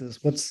taxes.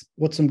 What's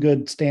some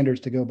good standards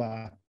to go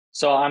by?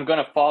 So I'm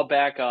going to fall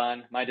back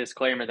on my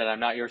disclaimer that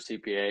I'm not your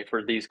CPA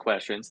for these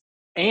questions.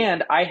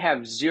 And I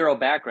have zero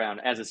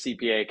background as a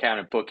CPA,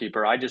 accountant,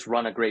 bookkeeper. I just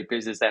run a great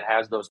business that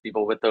has those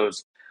people with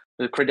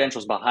the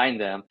credentials behind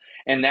them.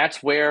 And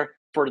that's where,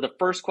 for the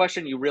first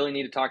question, you really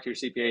need to talk to your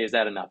CPA. Is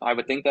that enough? I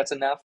would think that's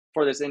enough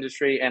for this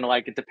industry. And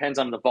like, it depends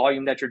on the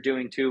volume that you're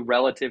doing too,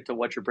 relative to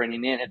what you're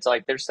bringing in. It's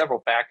like, there's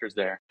several factors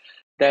there.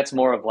 That's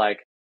more of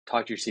like,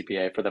 talk to your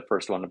CPA for the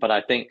first one. But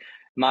I think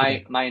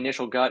Okay. my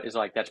initial gut is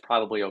like, that's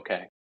probably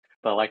okay.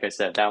 But like I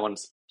said, that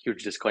one's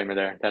huge disclaimer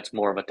there. That's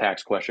more of a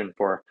tax question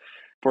for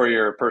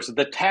your person.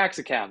 The tax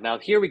account. Now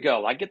here we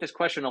go. I get this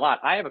question a lot.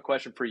 I have a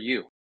question for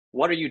you.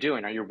 What are you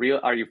doing?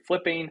 Are you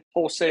flipping,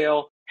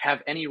 wholesale,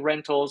 have any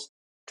rentals?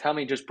 Tell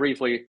me just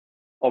briefly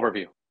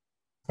overview.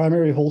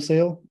 Primary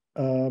wholesale.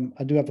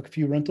 I do have a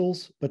few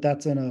rentals, but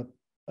that's in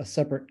a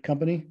separate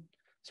company.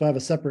 So I have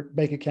a separate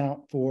bank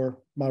account for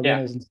my Yeah.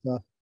 rentals and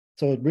stuff.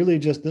 So it really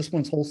just this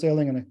one's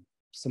wholesaling and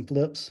some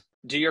flips.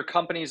 Do your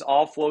companies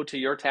all flow to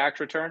your tax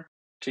return,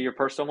 to your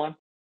personal one?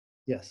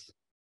 Yes.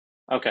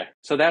 Okay.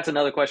 So that's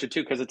another question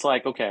too, because it's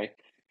like, okay,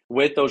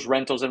 with those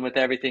rentals and with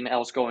everything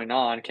else going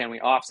on, can we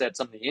offset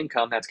some of the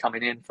income that's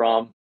coming in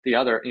from the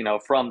other,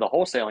 from the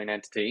wholesaling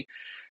entity?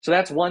 So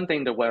that's one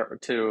thing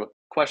to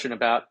question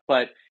about.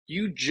 But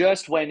you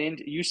just went in,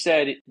 you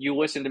said you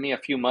listened to me a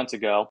few months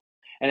ago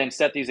and then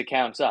set these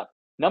accounts up.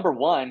 Number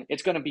one,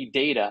 it's going to be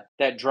data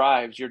that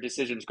drives your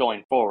decisions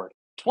going forward.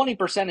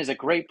 20% is a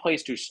great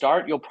place to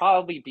start. You'll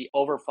probably be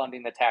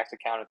overfunding the tax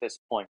account at this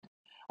point,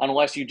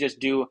 unless you just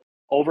do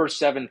over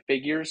 7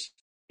 figures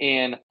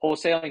in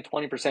wholesaling.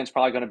 20% is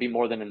probably going to be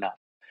more than enough,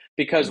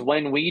 because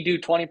when we do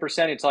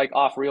 20%, it's like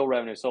off real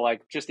revenue. So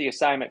like just the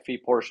assignment fee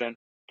portion,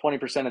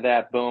 20% of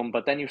that, boom.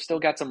 But then you've still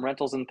got some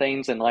rentals and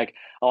things. And like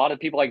a lot of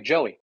people like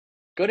Joey,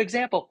 good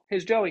example,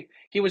 here's Joey.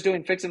 He was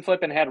doing fix and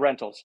flip and had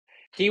rentals.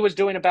 He was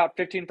doing about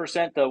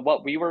 15% of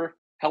what we were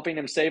helping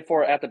him save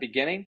for at the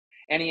beginning.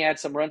 And he had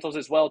some rentals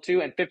as well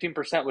too. And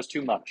 15% was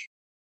too much.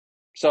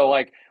 So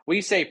like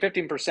we say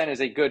 15%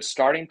 is a good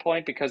starting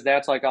point, because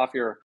that's like off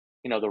your,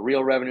 the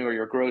real revenue or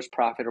your gross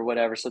profit or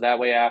whatever. So that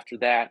way after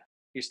that,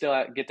 you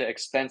still get to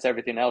expense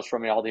everything else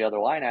from all the other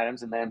line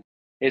items. And then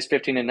is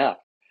 15 enough?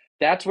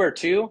 That's where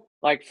too,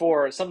 like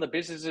for some of the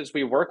businesses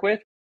we work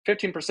with,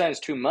 15% is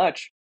too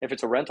much if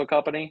it's a rental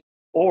company,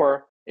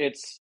 or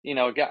it's,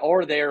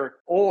 or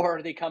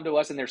they come to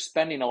us and they're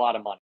spending a lot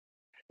of money.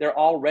 They're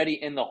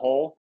already in the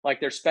hole. Like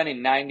they're spending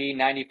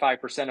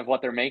 90-95% of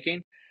what they're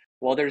making.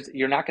 Well,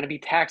 you're not going to be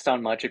taxed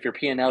on much if your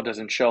P&L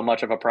doesn't show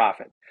much of a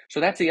profit. So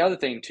that's the other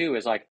thing too,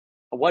 is like,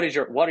 what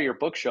are your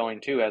books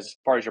showing too, as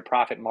far as your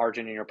profit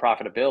margin and your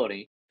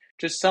profitability,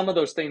 just some of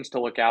those things to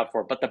look out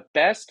for. But the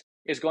best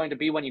is going to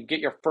be when you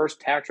get your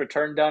first tax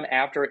return done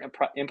after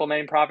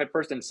implementing Profit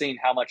First and seeing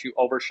how much you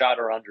overshot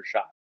or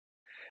undershot.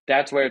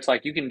 That's where it's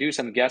like you can do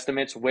some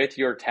guesstimates with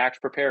your tax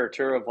preparer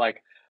too of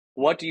like,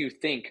 what do you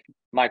think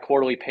my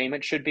quarterly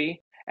payment should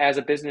be as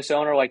a business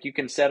owner? Like you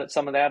can set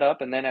some of that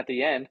up, and then at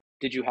the end,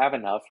 did you have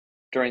enough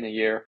during the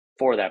year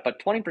for that?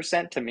 But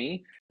 20% to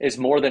me is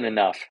more than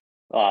enough,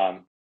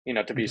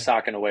 to be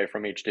socking away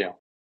from each deal.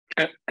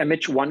 And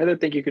Mitch, one other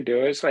thing you could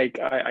do is like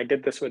I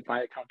did this with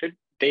my accountant.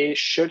 They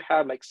should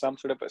have like some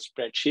sort of a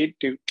spreadsheet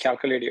to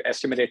calculate your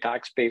estimated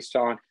tax based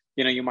on,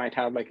 you might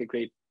have like a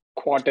great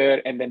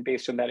quarter, and then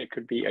based on that, it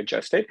could be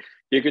adjusted.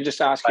 You could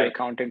just ask your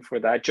accountant for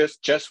that.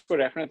 Just for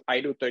reference,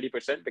 I do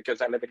 30%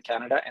 because I live in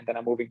Canada and then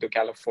I'm moving to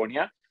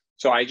California.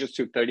 So I just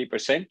do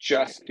 30%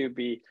 just to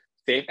be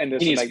safe. And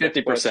this He is needs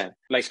like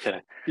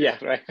 50%. Yeah,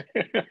 right.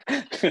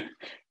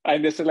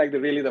 And this is like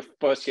really the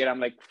first year I'm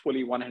like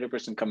fully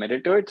 100%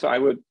 committed to it.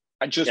 So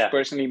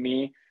personally,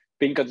 me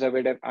being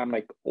conservative, I'm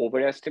like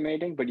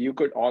overestimating, but you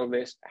could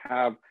always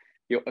have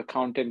your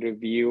accountant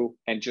review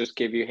and just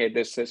give you, hey,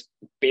 this is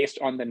based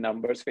on the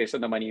numbers, based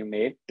on the money you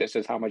made, this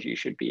is how much you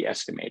should be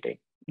estimating.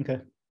 Okay.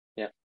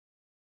 Yeah.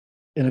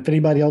 And if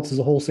anybody else is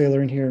a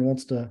wholesaler in here and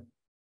wants to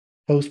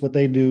post what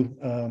they do,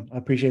 I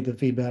appreciate the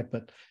feedback,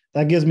 but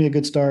that gives me a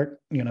good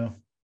start.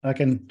 I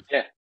can,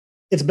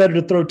 it's better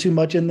to throw too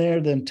much in there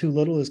than too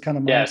little is kind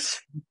of my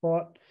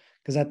thought.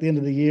 Because at the end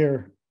of the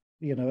year,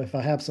 if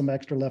I have some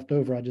extra left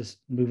over, I just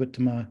move it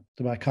to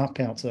my comp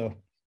count. So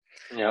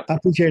I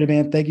appreciate it,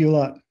 man. Thank you a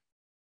lot.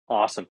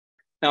 Awesome.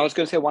 Now I was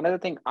going to say one other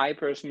thing I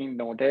personally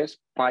noticed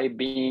by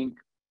being,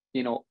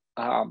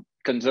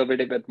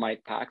 conservative with my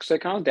tax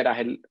account, that I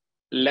had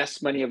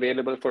less money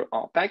available for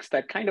OpEx.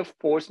 That kind of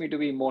forced me to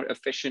be more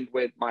efficient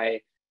with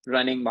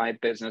running my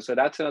business. So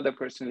that's another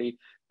personally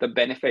the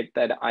benefit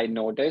that I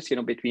noticed,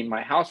 between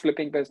my house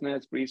flipping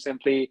business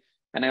recently,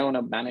 and I own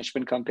a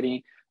management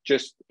company.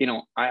 Just,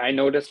 I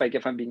noticed like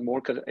if I'm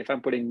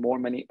putting more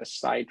money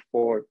aside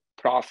for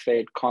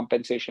profit,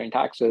 compensation, and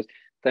taxes,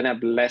 then I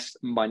have less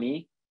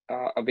money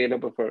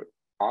available for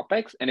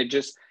OpEx. And it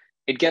gets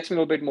me a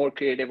little bit more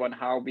creative on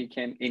how we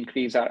can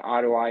increase our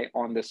ROI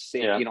on the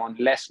same, on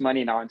less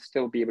money now and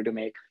still be able to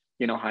make,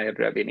 higher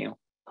revenue.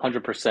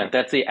 100%.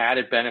 That's the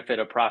added benefit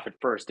of Profit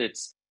First.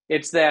 It's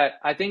that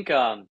I think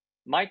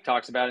Mike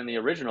talks about in the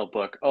original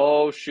book.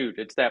 Oh, shoot.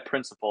 It's that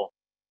principle.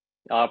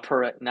 Not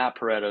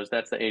Pareto's.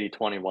 That's the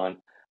 80-20 one.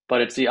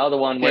 But it's the other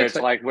one where it's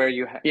like where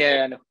you...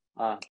 No,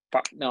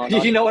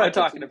 you know what I'm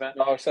talking about.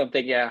 Or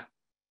something, yeah.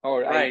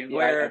 Or right,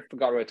 I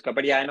forgot what it's called.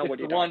 But yeah, I know what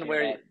you're talking about. The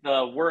one where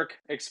the work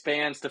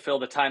expands to fill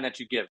the time that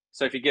you give.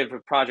 So if you give a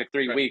project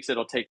 3 weeks,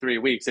 it'll take 3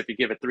 weeks. If you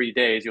give it 3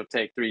 days, you'll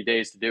take 3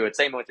 days to do it.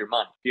 Same with your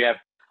money. If you have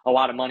a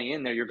lot of money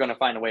in there, you're going to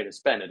find a way to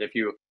spend it. If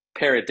you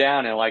pare it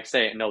down and like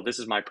say, no, this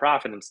is my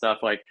profit and stuff,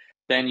 like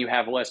then you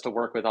have less to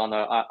work with on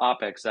the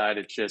OpEx side.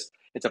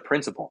 It's a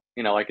principle,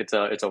 like it's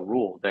a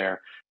rule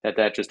there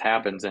that just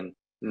happens in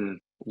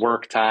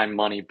work, time,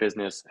 money,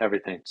 business,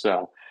 everything.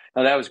 So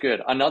now that was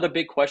good. Another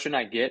big question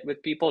I get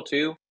with people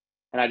too,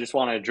 and I just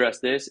want to address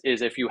this,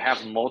 is if you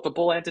have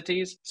multiple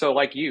entities. So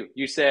like you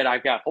said,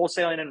 I've got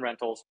wholesaling and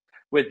rentals.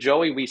 With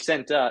Joey, we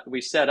set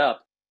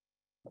up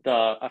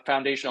the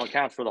foundational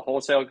accounts for the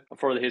wholesale,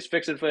 for his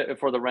fix and flip,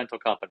 for the rental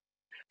company.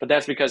 But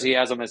that's because he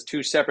has them as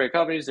two separate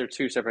companies. They're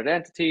two separate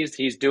entities.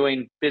 He's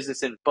doing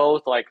business in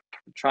both, like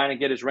trying to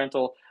get his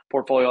rental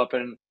portfolio up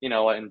and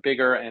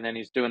bigger, and then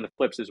he's doing the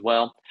flips as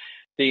well.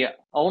 The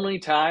only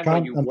time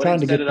when you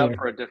wouldn't set it up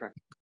for a different,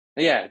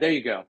 there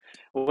you go.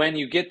 When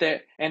you get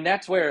there, and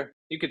that's where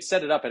you could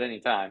set it up at any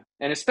time.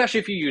 And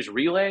especially if you use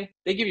Relay,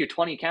 they give you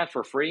 20 accounts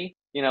for free.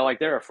 Like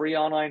they're a free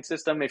online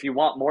system. If you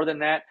want more than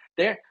that,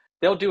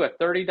 they'll do a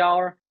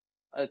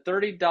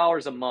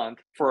 $30 a month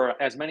for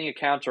as many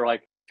accounts, or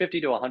like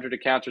 50 to 100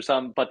 accounts or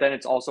something. But then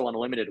it's also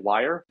unlimited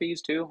wire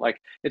fees too. Like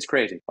it's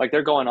crazy. Like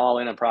they're going all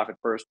in on Profit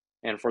First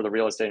and for the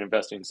real estate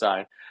investing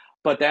side.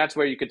 But that's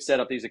where you could set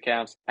up these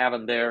accounts, have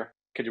them there.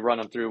 Could you run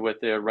them through with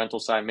the rental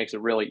side? Makes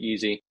it really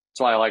easy. That's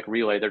why I like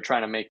Relay. They're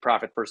trying to make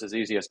Profit First as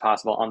easy as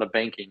possible on the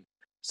banking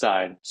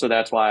side. So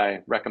that's why I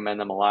recommend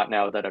them a lot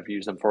now that I've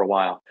used them for a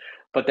while.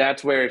 But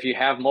that's where if you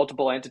have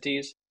multiple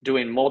entities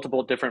doing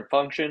multiple different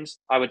functions,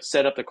 I would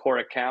set up the core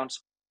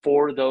accounts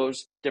for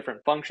those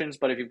different functions.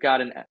 But if you've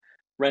got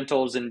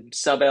rentals and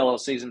sub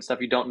LLCs and stuff,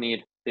 you don't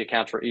need the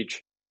accounts for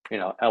each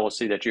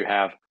LLC that you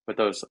have with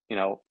those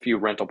few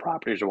rental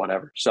properties or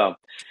whatever. So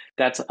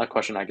that's a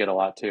question I get a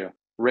lot too.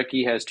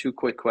 Ricky has 2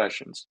 quick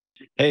questions.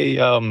 Hey,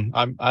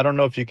 I don't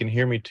know if you can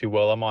hear me too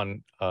well. I'm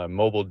on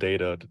mobile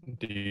data.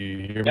 Do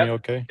you hear me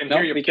okay?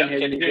 We can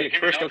hear you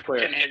crystal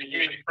clear.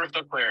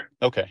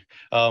 Okay.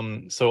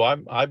 So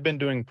I've been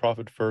doing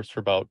Profit First for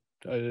about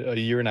a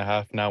year and a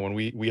half now. When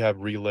we have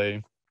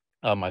Relay,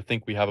 I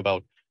think we have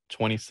about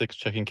 26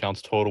 checking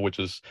accounts total, which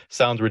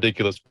sounds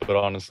ridiculous, but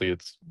honestly,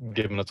 it's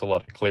given us a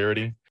lot of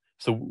clarity.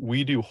 So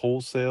we do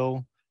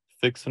wholesale,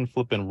 fix and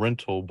flip, and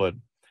rental, but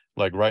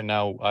like right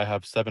now I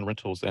have 7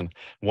 rentals, and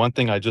one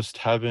thing I just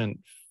haven't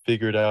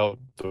figured out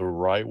the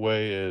right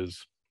way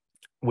is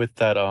with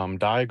that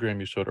diagram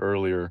you showed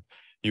earlier,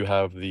 you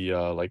have the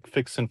like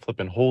fix and flip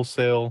and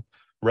wholesale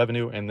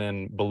revenue, and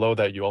then below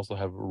that you also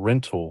have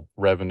rental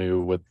revenue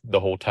with the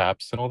whole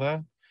taps and all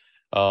that.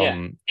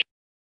 Yeah.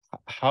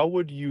 How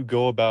would you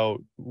go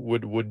about,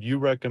 would you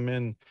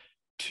recommend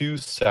two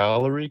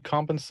salary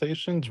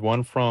compensations,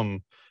 one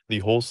from the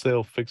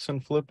wholesale fix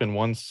and flip and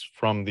one's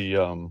from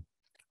the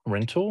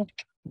rental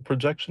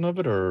projection of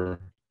it, or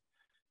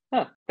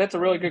That's a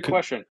really good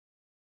question.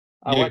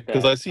 I yeah, like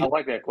because that. I see I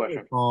like that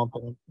question.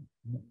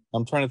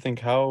 I'm trying to think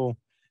how,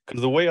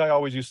 because the way I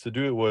always used to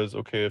do it was,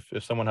 okay,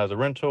 if someone has a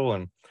rental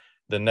and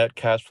the net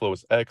cash flow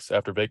is X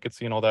after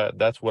vacancy and all that,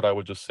 that's what I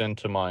would just send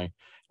to my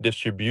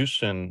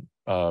distribution,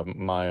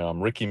 my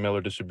Ricky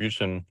Miller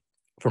distribution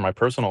for my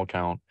personal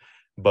account.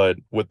 But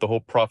with the whole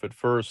profit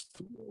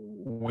first,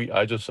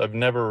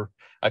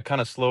 I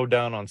kind of slowed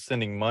down on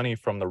sending money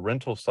from the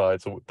rental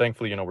side. So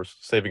thankfully, we're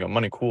saving up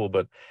money, cool.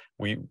 But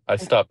I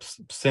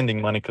stopped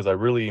sending money because I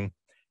really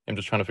am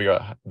just trying to figure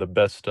out the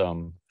best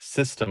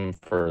system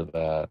for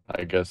that,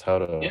 I guess, how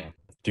Yeah. to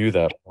do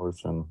that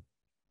portion.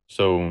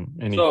 So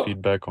any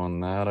feedback on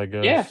that, I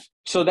guess? Yeah.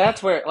 So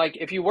that's where, like,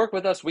 if you work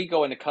with us, we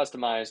go into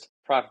customized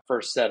profit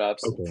first setups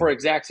for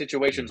exact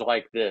situations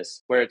like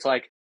this, where it's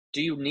like,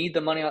 do you need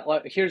the money?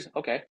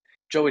 Okay.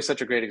 Joey's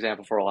such a great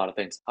example for a lot of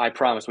things. I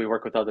promise we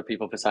work with other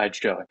people besides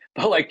Joey.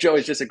 But like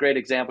Joey's just a great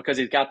example because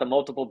he's got the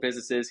multiple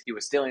businesses. He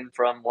was stealing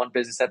from one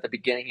business at the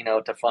beginning,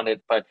 to fund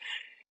it. But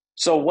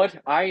so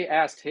what I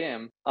asked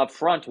him up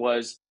front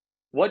was,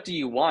 what do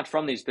you want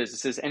from these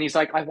businesses? And he's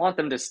like, I want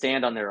them to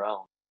stand on their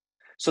own.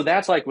 So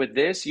that's like with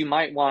this, you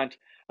might want,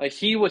 like,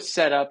 he would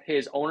set up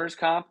his owner's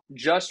comp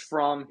just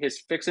from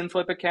his fix and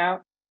flip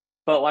account.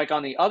 But like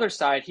on the other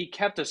side, he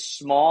kept a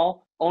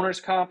small owner's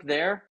comp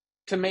there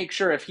to make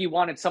sure if he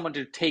wanted someone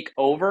to take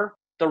over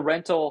the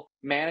rental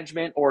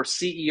management or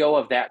CEO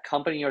of that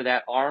company or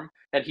that arm,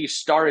 that he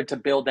started to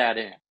build that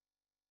in.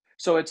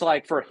 So it's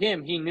like for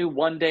him, he knew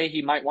one day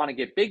he might want to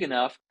get big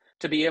enough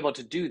to be able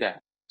to do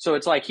that. So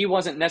it's like he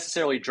wasn't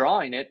necessarily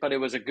drawing it, but it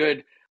was a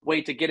good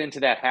way to get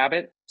into that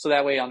habit. So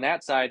that way on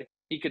that side,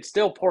 he could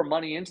still pour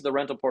money into the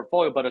rental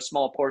portfolio, but a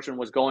small portion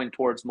was going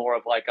towards more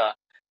of like a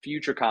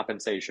future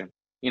compensation,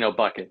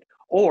 bucket,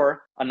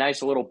 or a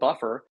nice little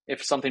buffer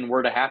if something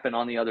were to happen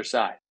on the other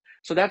side.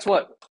 So that's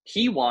what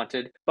he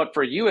wanted. But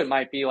for you, it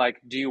might be like,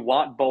 do you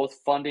want both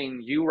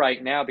funding you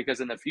right now?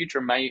 Because in the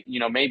future,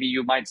 maybe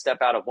you might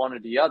step out of one or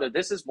the other.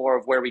 This is more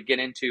of where we get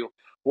into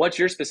what's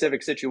your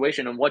specific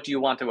situation and what do you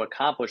want to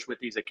accomplish with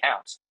these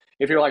accounts?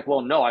 If you're like,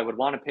 well, no, I would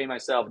want to pay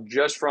myself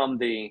just from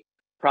the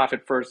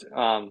profit first,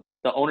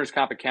 the owner's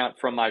comp account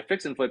from my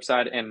fix and flip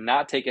side and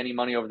not take any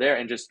money over there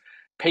and just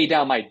pay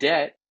down my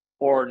debt.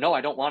 Or no, I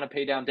don't want to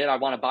pay down debt. I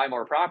want to buy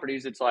more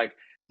properties. It's like,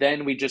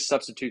 then we just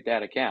substitute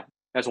that account.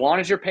 As long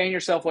as you're paying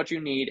yourself what you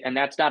need and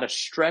that's not a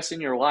stress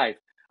in your life,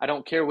 I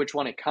don't care which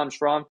one it comes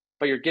from,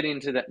 but you're getting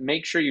into that.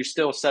 Make sure you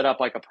still set up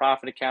like a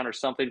profit account or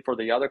something for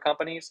the other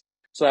companies.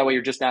 So that way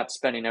you're just not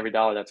spending every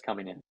dollar that's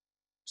coming in.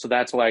 So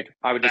that's like,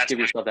 I would just give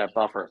yourself that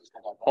buffer.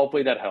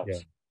 Hopefully that helps.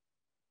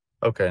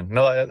 Yeah. Okay.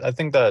 No, I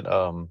think that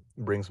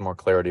brings more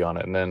clarity on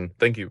it. And then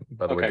thank you,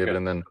 by the way, David. Good.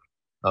 And then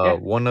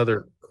one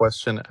other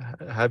question.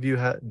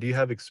 Do you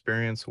have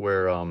experience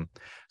where,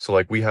 so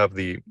like we have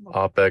the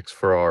OpEx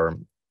for our,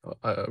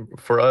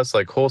 for us,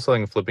 like wholesaling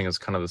and flipping is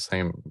kind of the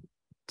same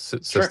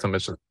system.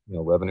 It's just,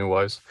 revenue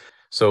wise.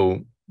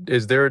 So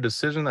is there a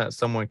decision that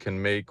someone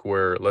can make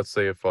where, let's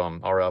say if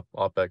our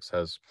OpEx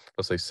has,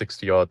 let's say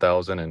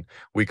 60,000 and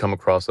we come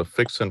across a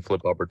fix and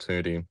flip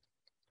opportunity,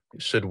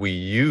 should we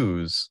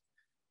use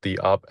the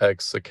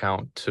OpEx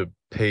account to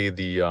pay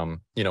the,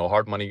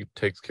 hard money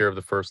takes care of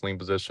the first lien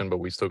position, but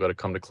we still got to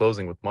come to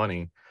closing with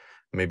money,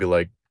 maybe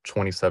like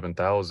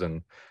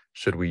 27,000.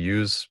 Should we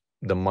use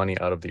the money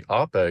out of the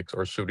OpEx,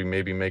 or should we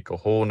maybe make a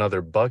whole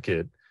nother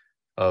bucket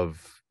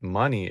of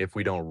money if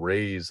we don't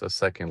raise a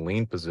second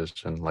lien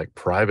position, like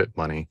private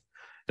money?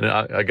 And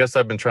I guess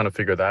I've been trying to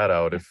figure that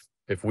out.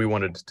 If we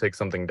wanted to take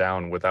something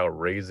down without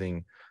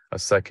raising a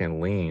second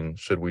lien,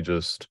 should we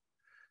just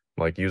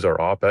like use our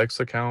OpEx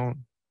account?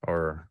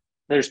 Or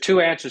there's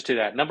two answers to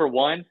that. Number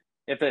one,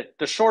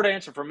 the short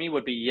answer for me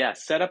would be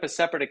yes. Set up a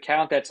separate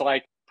account that's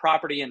like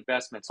property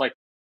investments, like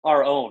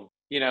our own,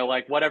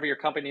 like whatever your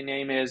company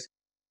name is,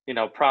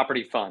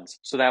 property funds.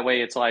 So that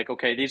way it's like,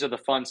 okay, these are the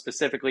funds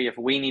specifically if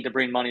we need to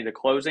bring money to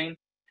closing.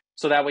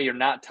 So that way you're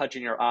not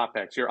touching your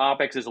OpEx. Your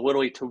OpEx is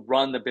literally to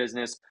run the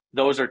business.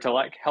 Those are to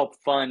like help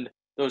fund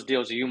those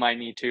deals you might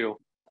need to,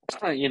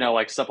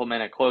 like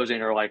supplement at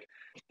closing or like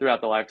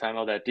throughout the lifetime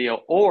of that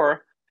deal.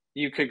 Or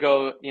you could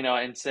go,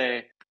 and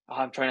say,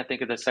 I'm trying to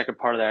think of the second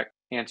part of that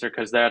answer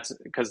because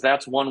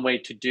that's one way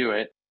to do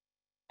it.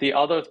 The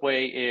other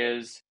way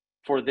is,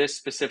 for this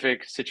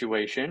specific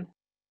situation,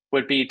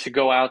 would be to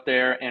go out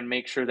there and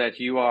make sure that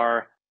you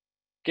are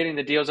getting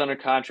the deals under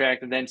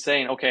contract and then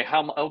saying, okay,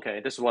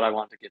 this is what I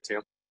want to get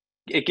to.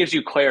 It gives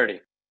you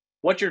clarity.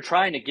 What you're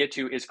trying to get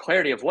to is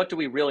clarity of what do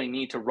we really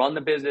need to run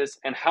the business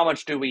and how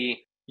much do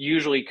we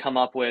usually come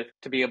up with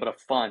to be able to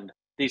fund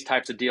these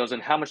types of deals,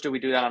 and how much do we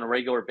do that on a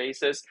regular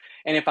basis?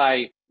 And if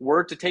I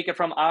were to take it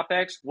from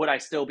OpEx, would I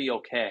still be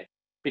okay?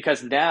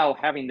 Because now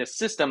having this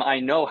system,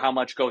 I know how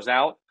much goes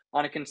out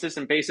on a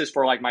consistent basis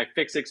for like my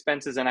fixed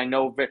expenses, and I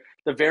know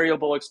the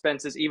variable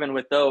expenses, even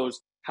with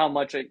those, how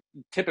much it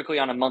typically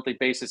on a monthly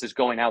basis is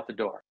going out the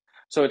door.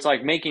 So it's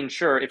like making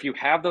sure if you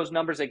have those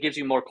numbers, it gives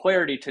you more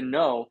clarity to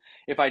know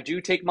if I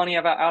do take money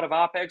out of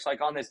OpEx,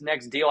 like on this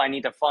next deal, I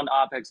need to fund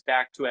OpEx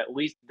back to at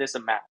least this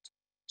amount.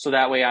 So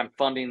that way I'm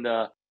funding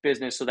the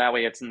business. So that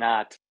way it's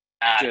not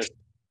just,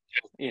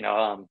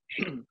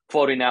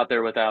 floating out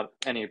there without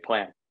any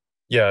plan.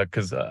 Yeah,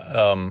 because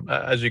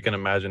as you can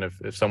imagine,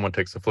 if someone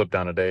takes a flip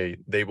down today,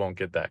 they won't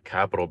get that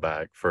capital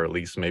back for at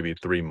least maybe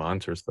 3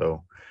 months or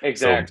so.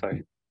 Exactly.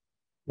 So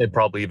it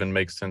probably even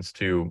makes sense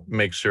to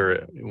make sure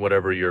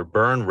whatever your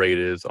burn rate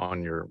is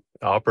on your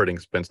operating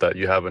expense, that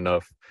you have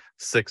enough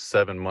 6,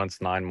 7 months,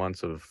 9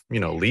 months of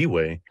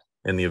leeway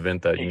in the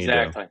event that you need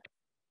to.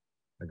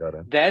 I got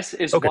it. This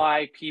is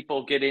why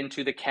people get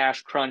into the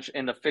cash crunch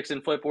in the fix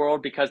and flip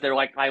world, because they're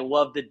like, I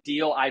love the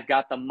deal. I've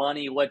got the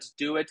money. Let's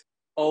do it.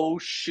 Oh,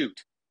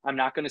 shoot. I'm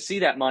not going to see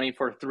that money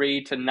for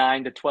 3 to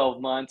 9 to 12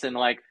 months. And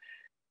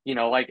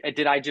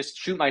did I just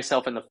shoot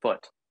myself in the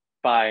foot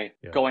by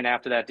going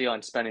after that deal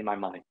and spending my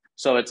money?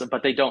 So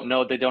but they don't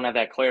know, they don't have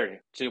that clarity.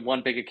 So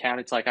one big account,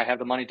 it's like, I have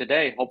the money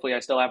today. Hopefully I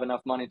still have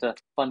enough money to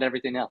fund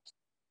everything else.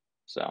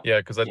 So yeah,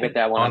 because I think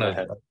that one on the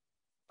head.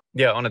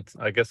 Yeah,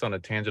 I guess on a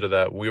tangent of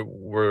that,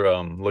 we're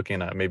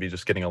looking at maybe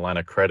just getting a line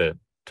of credit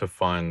to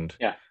fund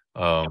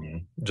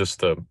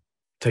just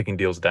taking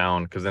deals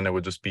down, because then it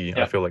would just be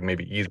I feel like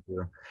maybe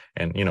easier,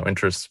 and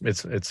interest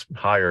it's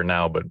higher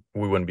now, but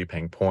we wouldn't be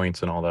paying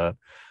points and all that.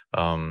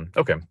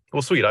 Okay,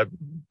 well, sweet. I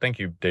thank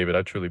you, David.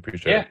 I truly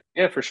appreciate it.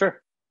 Yeah, for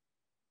sure.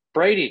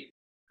 Brady.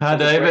 Hi,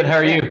 David. How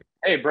are you?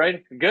 Hey,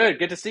 Brady. Good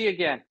to see you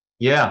again.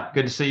 Yeah,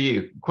 good to see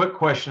you. Quick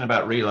question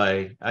about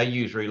Relay. I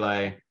use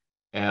Relay.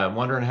 And I'm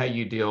wondering how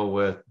you deal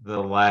with the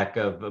lack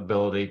of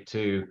ability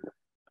to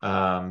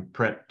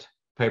print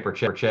paper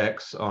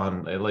checks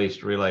on at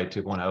least Relay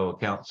 2.0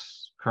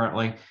 accounts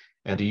currently.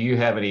 And do you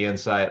have any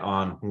insight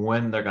on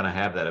when they're going to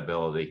have that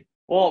ability?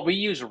 Well, we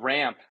use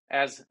Ramp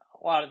as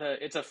a lot of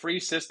it's a free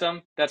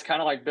system that's kind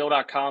of like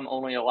Bill.com,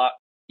 only a lot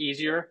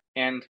easier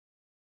and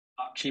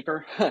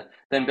cheaper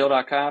than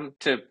Bill.com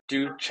to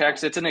do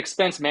checks. It's an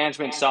expense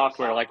management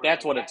software. Like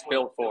that's what it's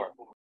built for.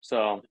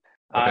 So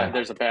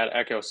there's a bad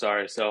echo,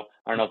 sorry. So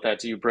I don't know if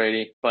that's you,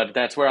 Brady, but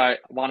that's where I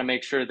want to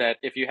make sure that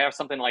if you have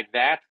something like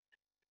that,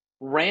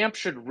 Ramp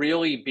should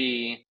really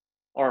be,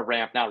 or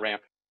Ramp, not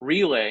Ramp,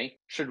 Relay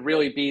should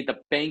really be the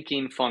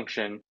banking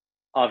function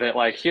of it.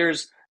 Like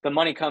here's the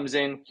money comes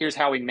in, here's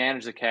how we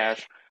manage the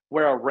cash,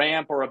 where a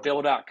Ramp or a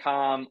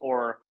Bill.com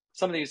or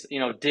some of these,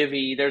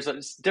 Divvy,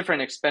 there's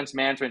different expense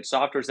management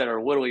softwares that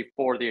are literally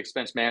for the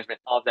expense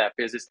management of that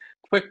business.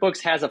 QuickBooks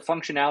has a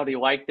functionality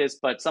like this,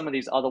 but some of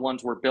these other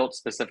ones were built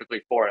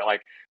specifically for it.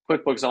 Like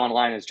QuickBooks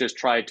Online has just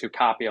tried to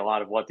copy a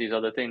lot of what these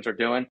other things are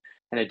doing,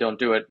 and they don't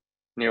do it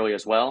nearly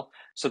as well.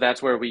 So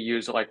that's where we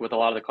use, like with a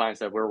lot of the clients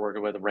that we're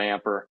working with,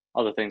 Ramp or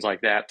other things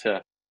like that,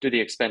 to do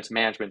the expense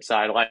management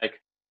side,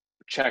 like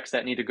checks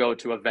that need to go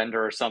to a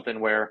vendor or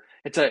something where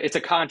it's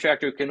a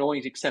contractor who can only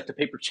accept a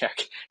paper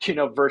check,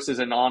 versus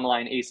an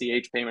online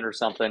ACH payment or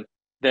something.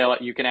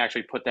 You can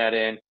actually put that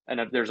in, and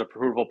if there's an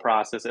approval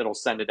process, it'll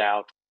send it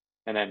out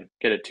and then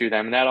get it to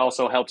them. And that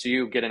also helps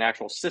you get an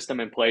actual system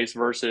in place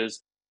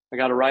versus I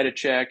got to write a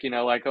check,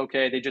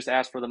 okay, they just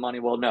asked for the money.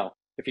 Well, no,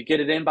 if you get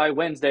it in by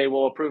Wednesday,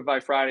 we'll approve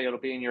by Friday. It'll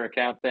be in your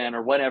account then,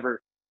 or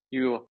whatever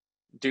you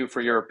do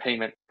for your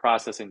payment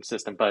processing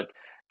system. But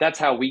that's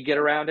how we get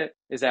around it,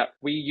 is that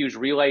we use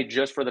Relay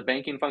just for the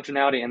banking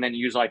functionality and then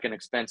use like an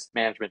expense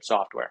management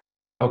software.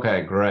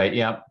 Okay, great.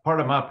 Yeah, part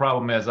of my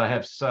problem is I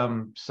have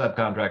some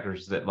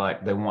subcontractors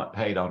that they want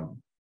paid on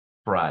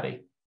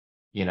Friday,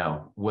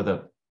 with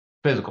a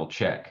physical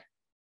check,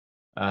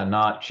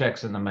 not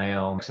checks in the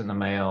mail,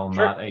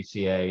 sure. Not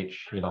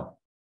ACH,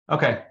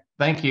 Okay,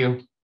 thank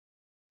you.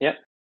 Yep.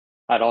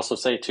 I'd also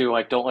say too,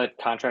 like, don't let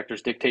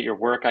contractors dictate your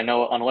work. I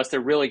know unless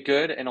they're really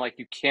good and like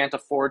you can't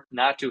afford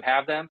not to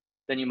have them,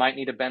 then you might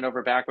need to bend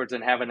over backwards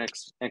and have an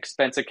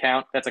expense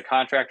account that's a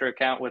contractor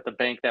account with a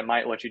bank that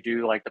might let you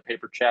do like the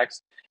paper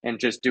checks, and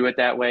just do it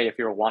that way if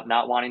you're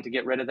not wanting to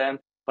get rid of them.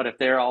 But if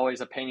they're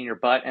always a pain in your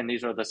butt and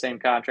these are the same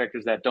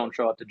contractors that don't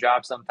show up to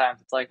jobs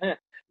sometimes, it's like,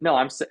 no,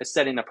 I'm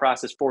setting the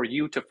process for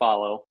you to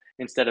follow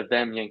instead of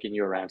them yanking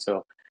you around.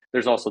 So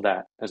there's also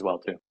that as well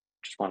too.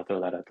 Just want to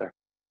throw that out there.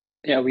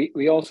 Yeah,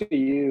 we also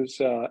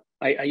use,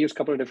 I use a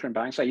couple of different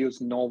banks. I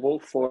use Novo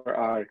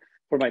for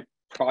my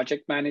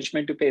project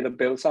management to pay the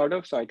bills out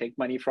of. So I take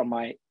money from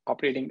my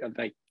operating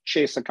like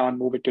Chase account,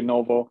 move it to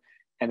Novo,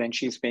 and then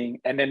she's paying.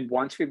 And then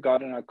once we've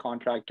gotten our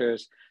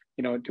contractors,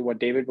 to what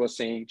David was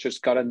saying,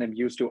 just gotten them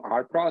used to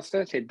our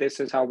process. Hey,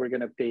 this is how we're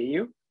going to pay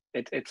you.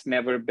 It's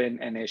never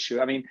been an issue.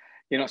 I mean,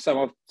 some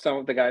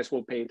of the guys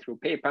will pay through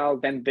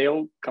PayPal, then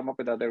they'll come up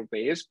with other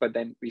ways. But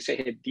then we say,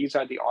 hey, these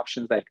are the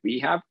options that we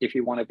have. If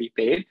you want to be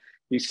paid,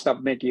 you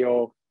submit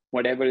your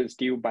whatever is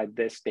due by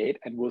this date,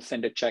 and we'll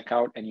send a check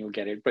out and you'll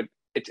get it. But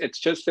it's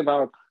just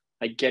about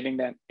like getting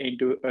them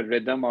into a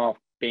rhythm of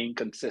paying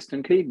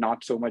consistently,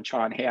 not so much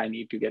on, hey, I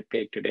need to get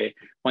paid today.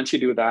 Once you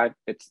do that,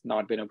 it's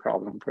not been a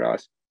problem for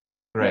us.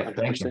 Great.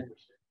 Thank you.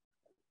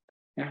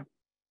 Yeah.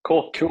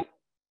 Cool.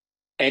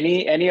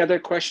 Any other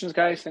questions,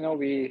 guys? I know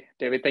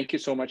David, thank you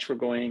so much for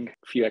going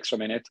a few extra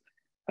minutes.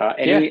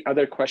 Any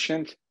other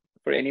questions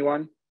for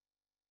anyone?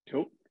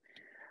 Cool.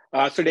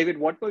 So David,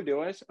 what we'll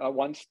do is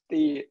once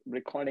the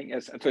recording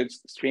is, so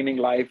it's streaming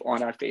live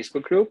on our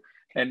Facebook group,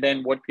 and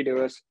then what we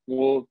do is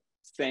we'll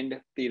send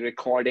the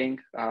recording,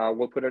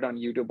 we'll put it on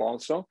YouTube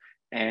also,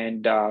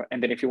 and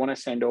then if you want to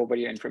send over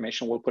your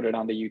information, we'll put it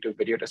on the YouTube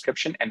video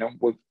description, and then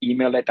we'll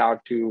email it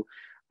out to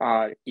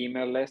our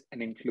email list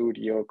and include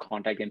your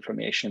contact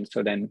information,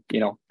 so then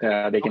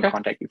they can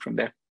contact you from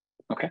there.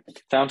 Okay,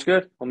 sounds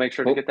good. We'll make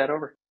sure to get that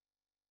over.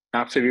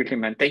 Absolutely,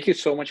 man. Thank you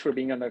so much for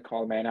being on the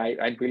call, man.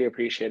 I really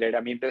appreciate it.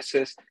 I mean, this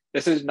is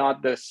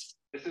not this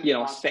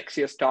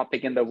sexiest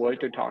topic in the world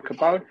to talk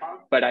about,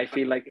 but I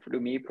feel like for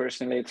me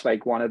personally, it's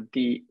like one of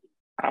the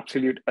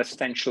absolute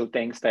essential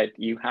things that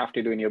you have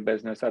to do in your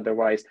business.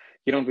 Otherwise,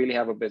 you don't really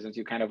have a business.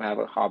 You kind of have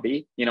a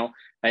hobby,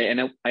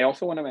 And I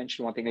also want to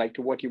mention one thing, like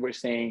to what you were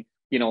saying.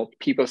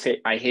 People say,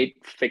 I hate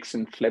fix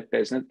and flip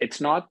business. It's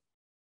not.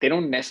 They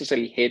don't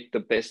necessarily hate the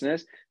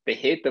business. They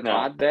hate the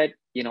part that,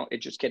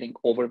 it's just getting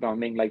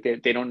overwhelming. Like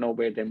they don't know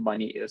where their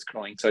money is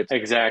growing. So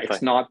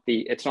it's not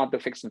the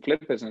fix and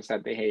flip business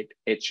that they hate.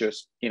 It's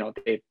just,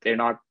 they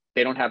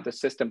don't have the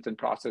systems and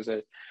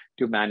processes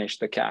to manage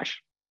the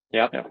cash.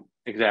 Yep.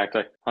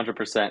 Exactly.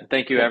 100%.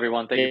 Thank you,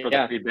 everyone. Thank you for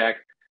the feedback.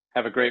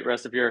 Have a great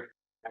rest of your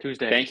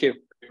Tuesday. Thank you.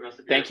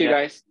 Thank you,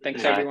 guys.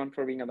 Thanks everyone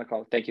for being on the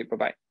call. Thank you.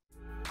 Bye-bye.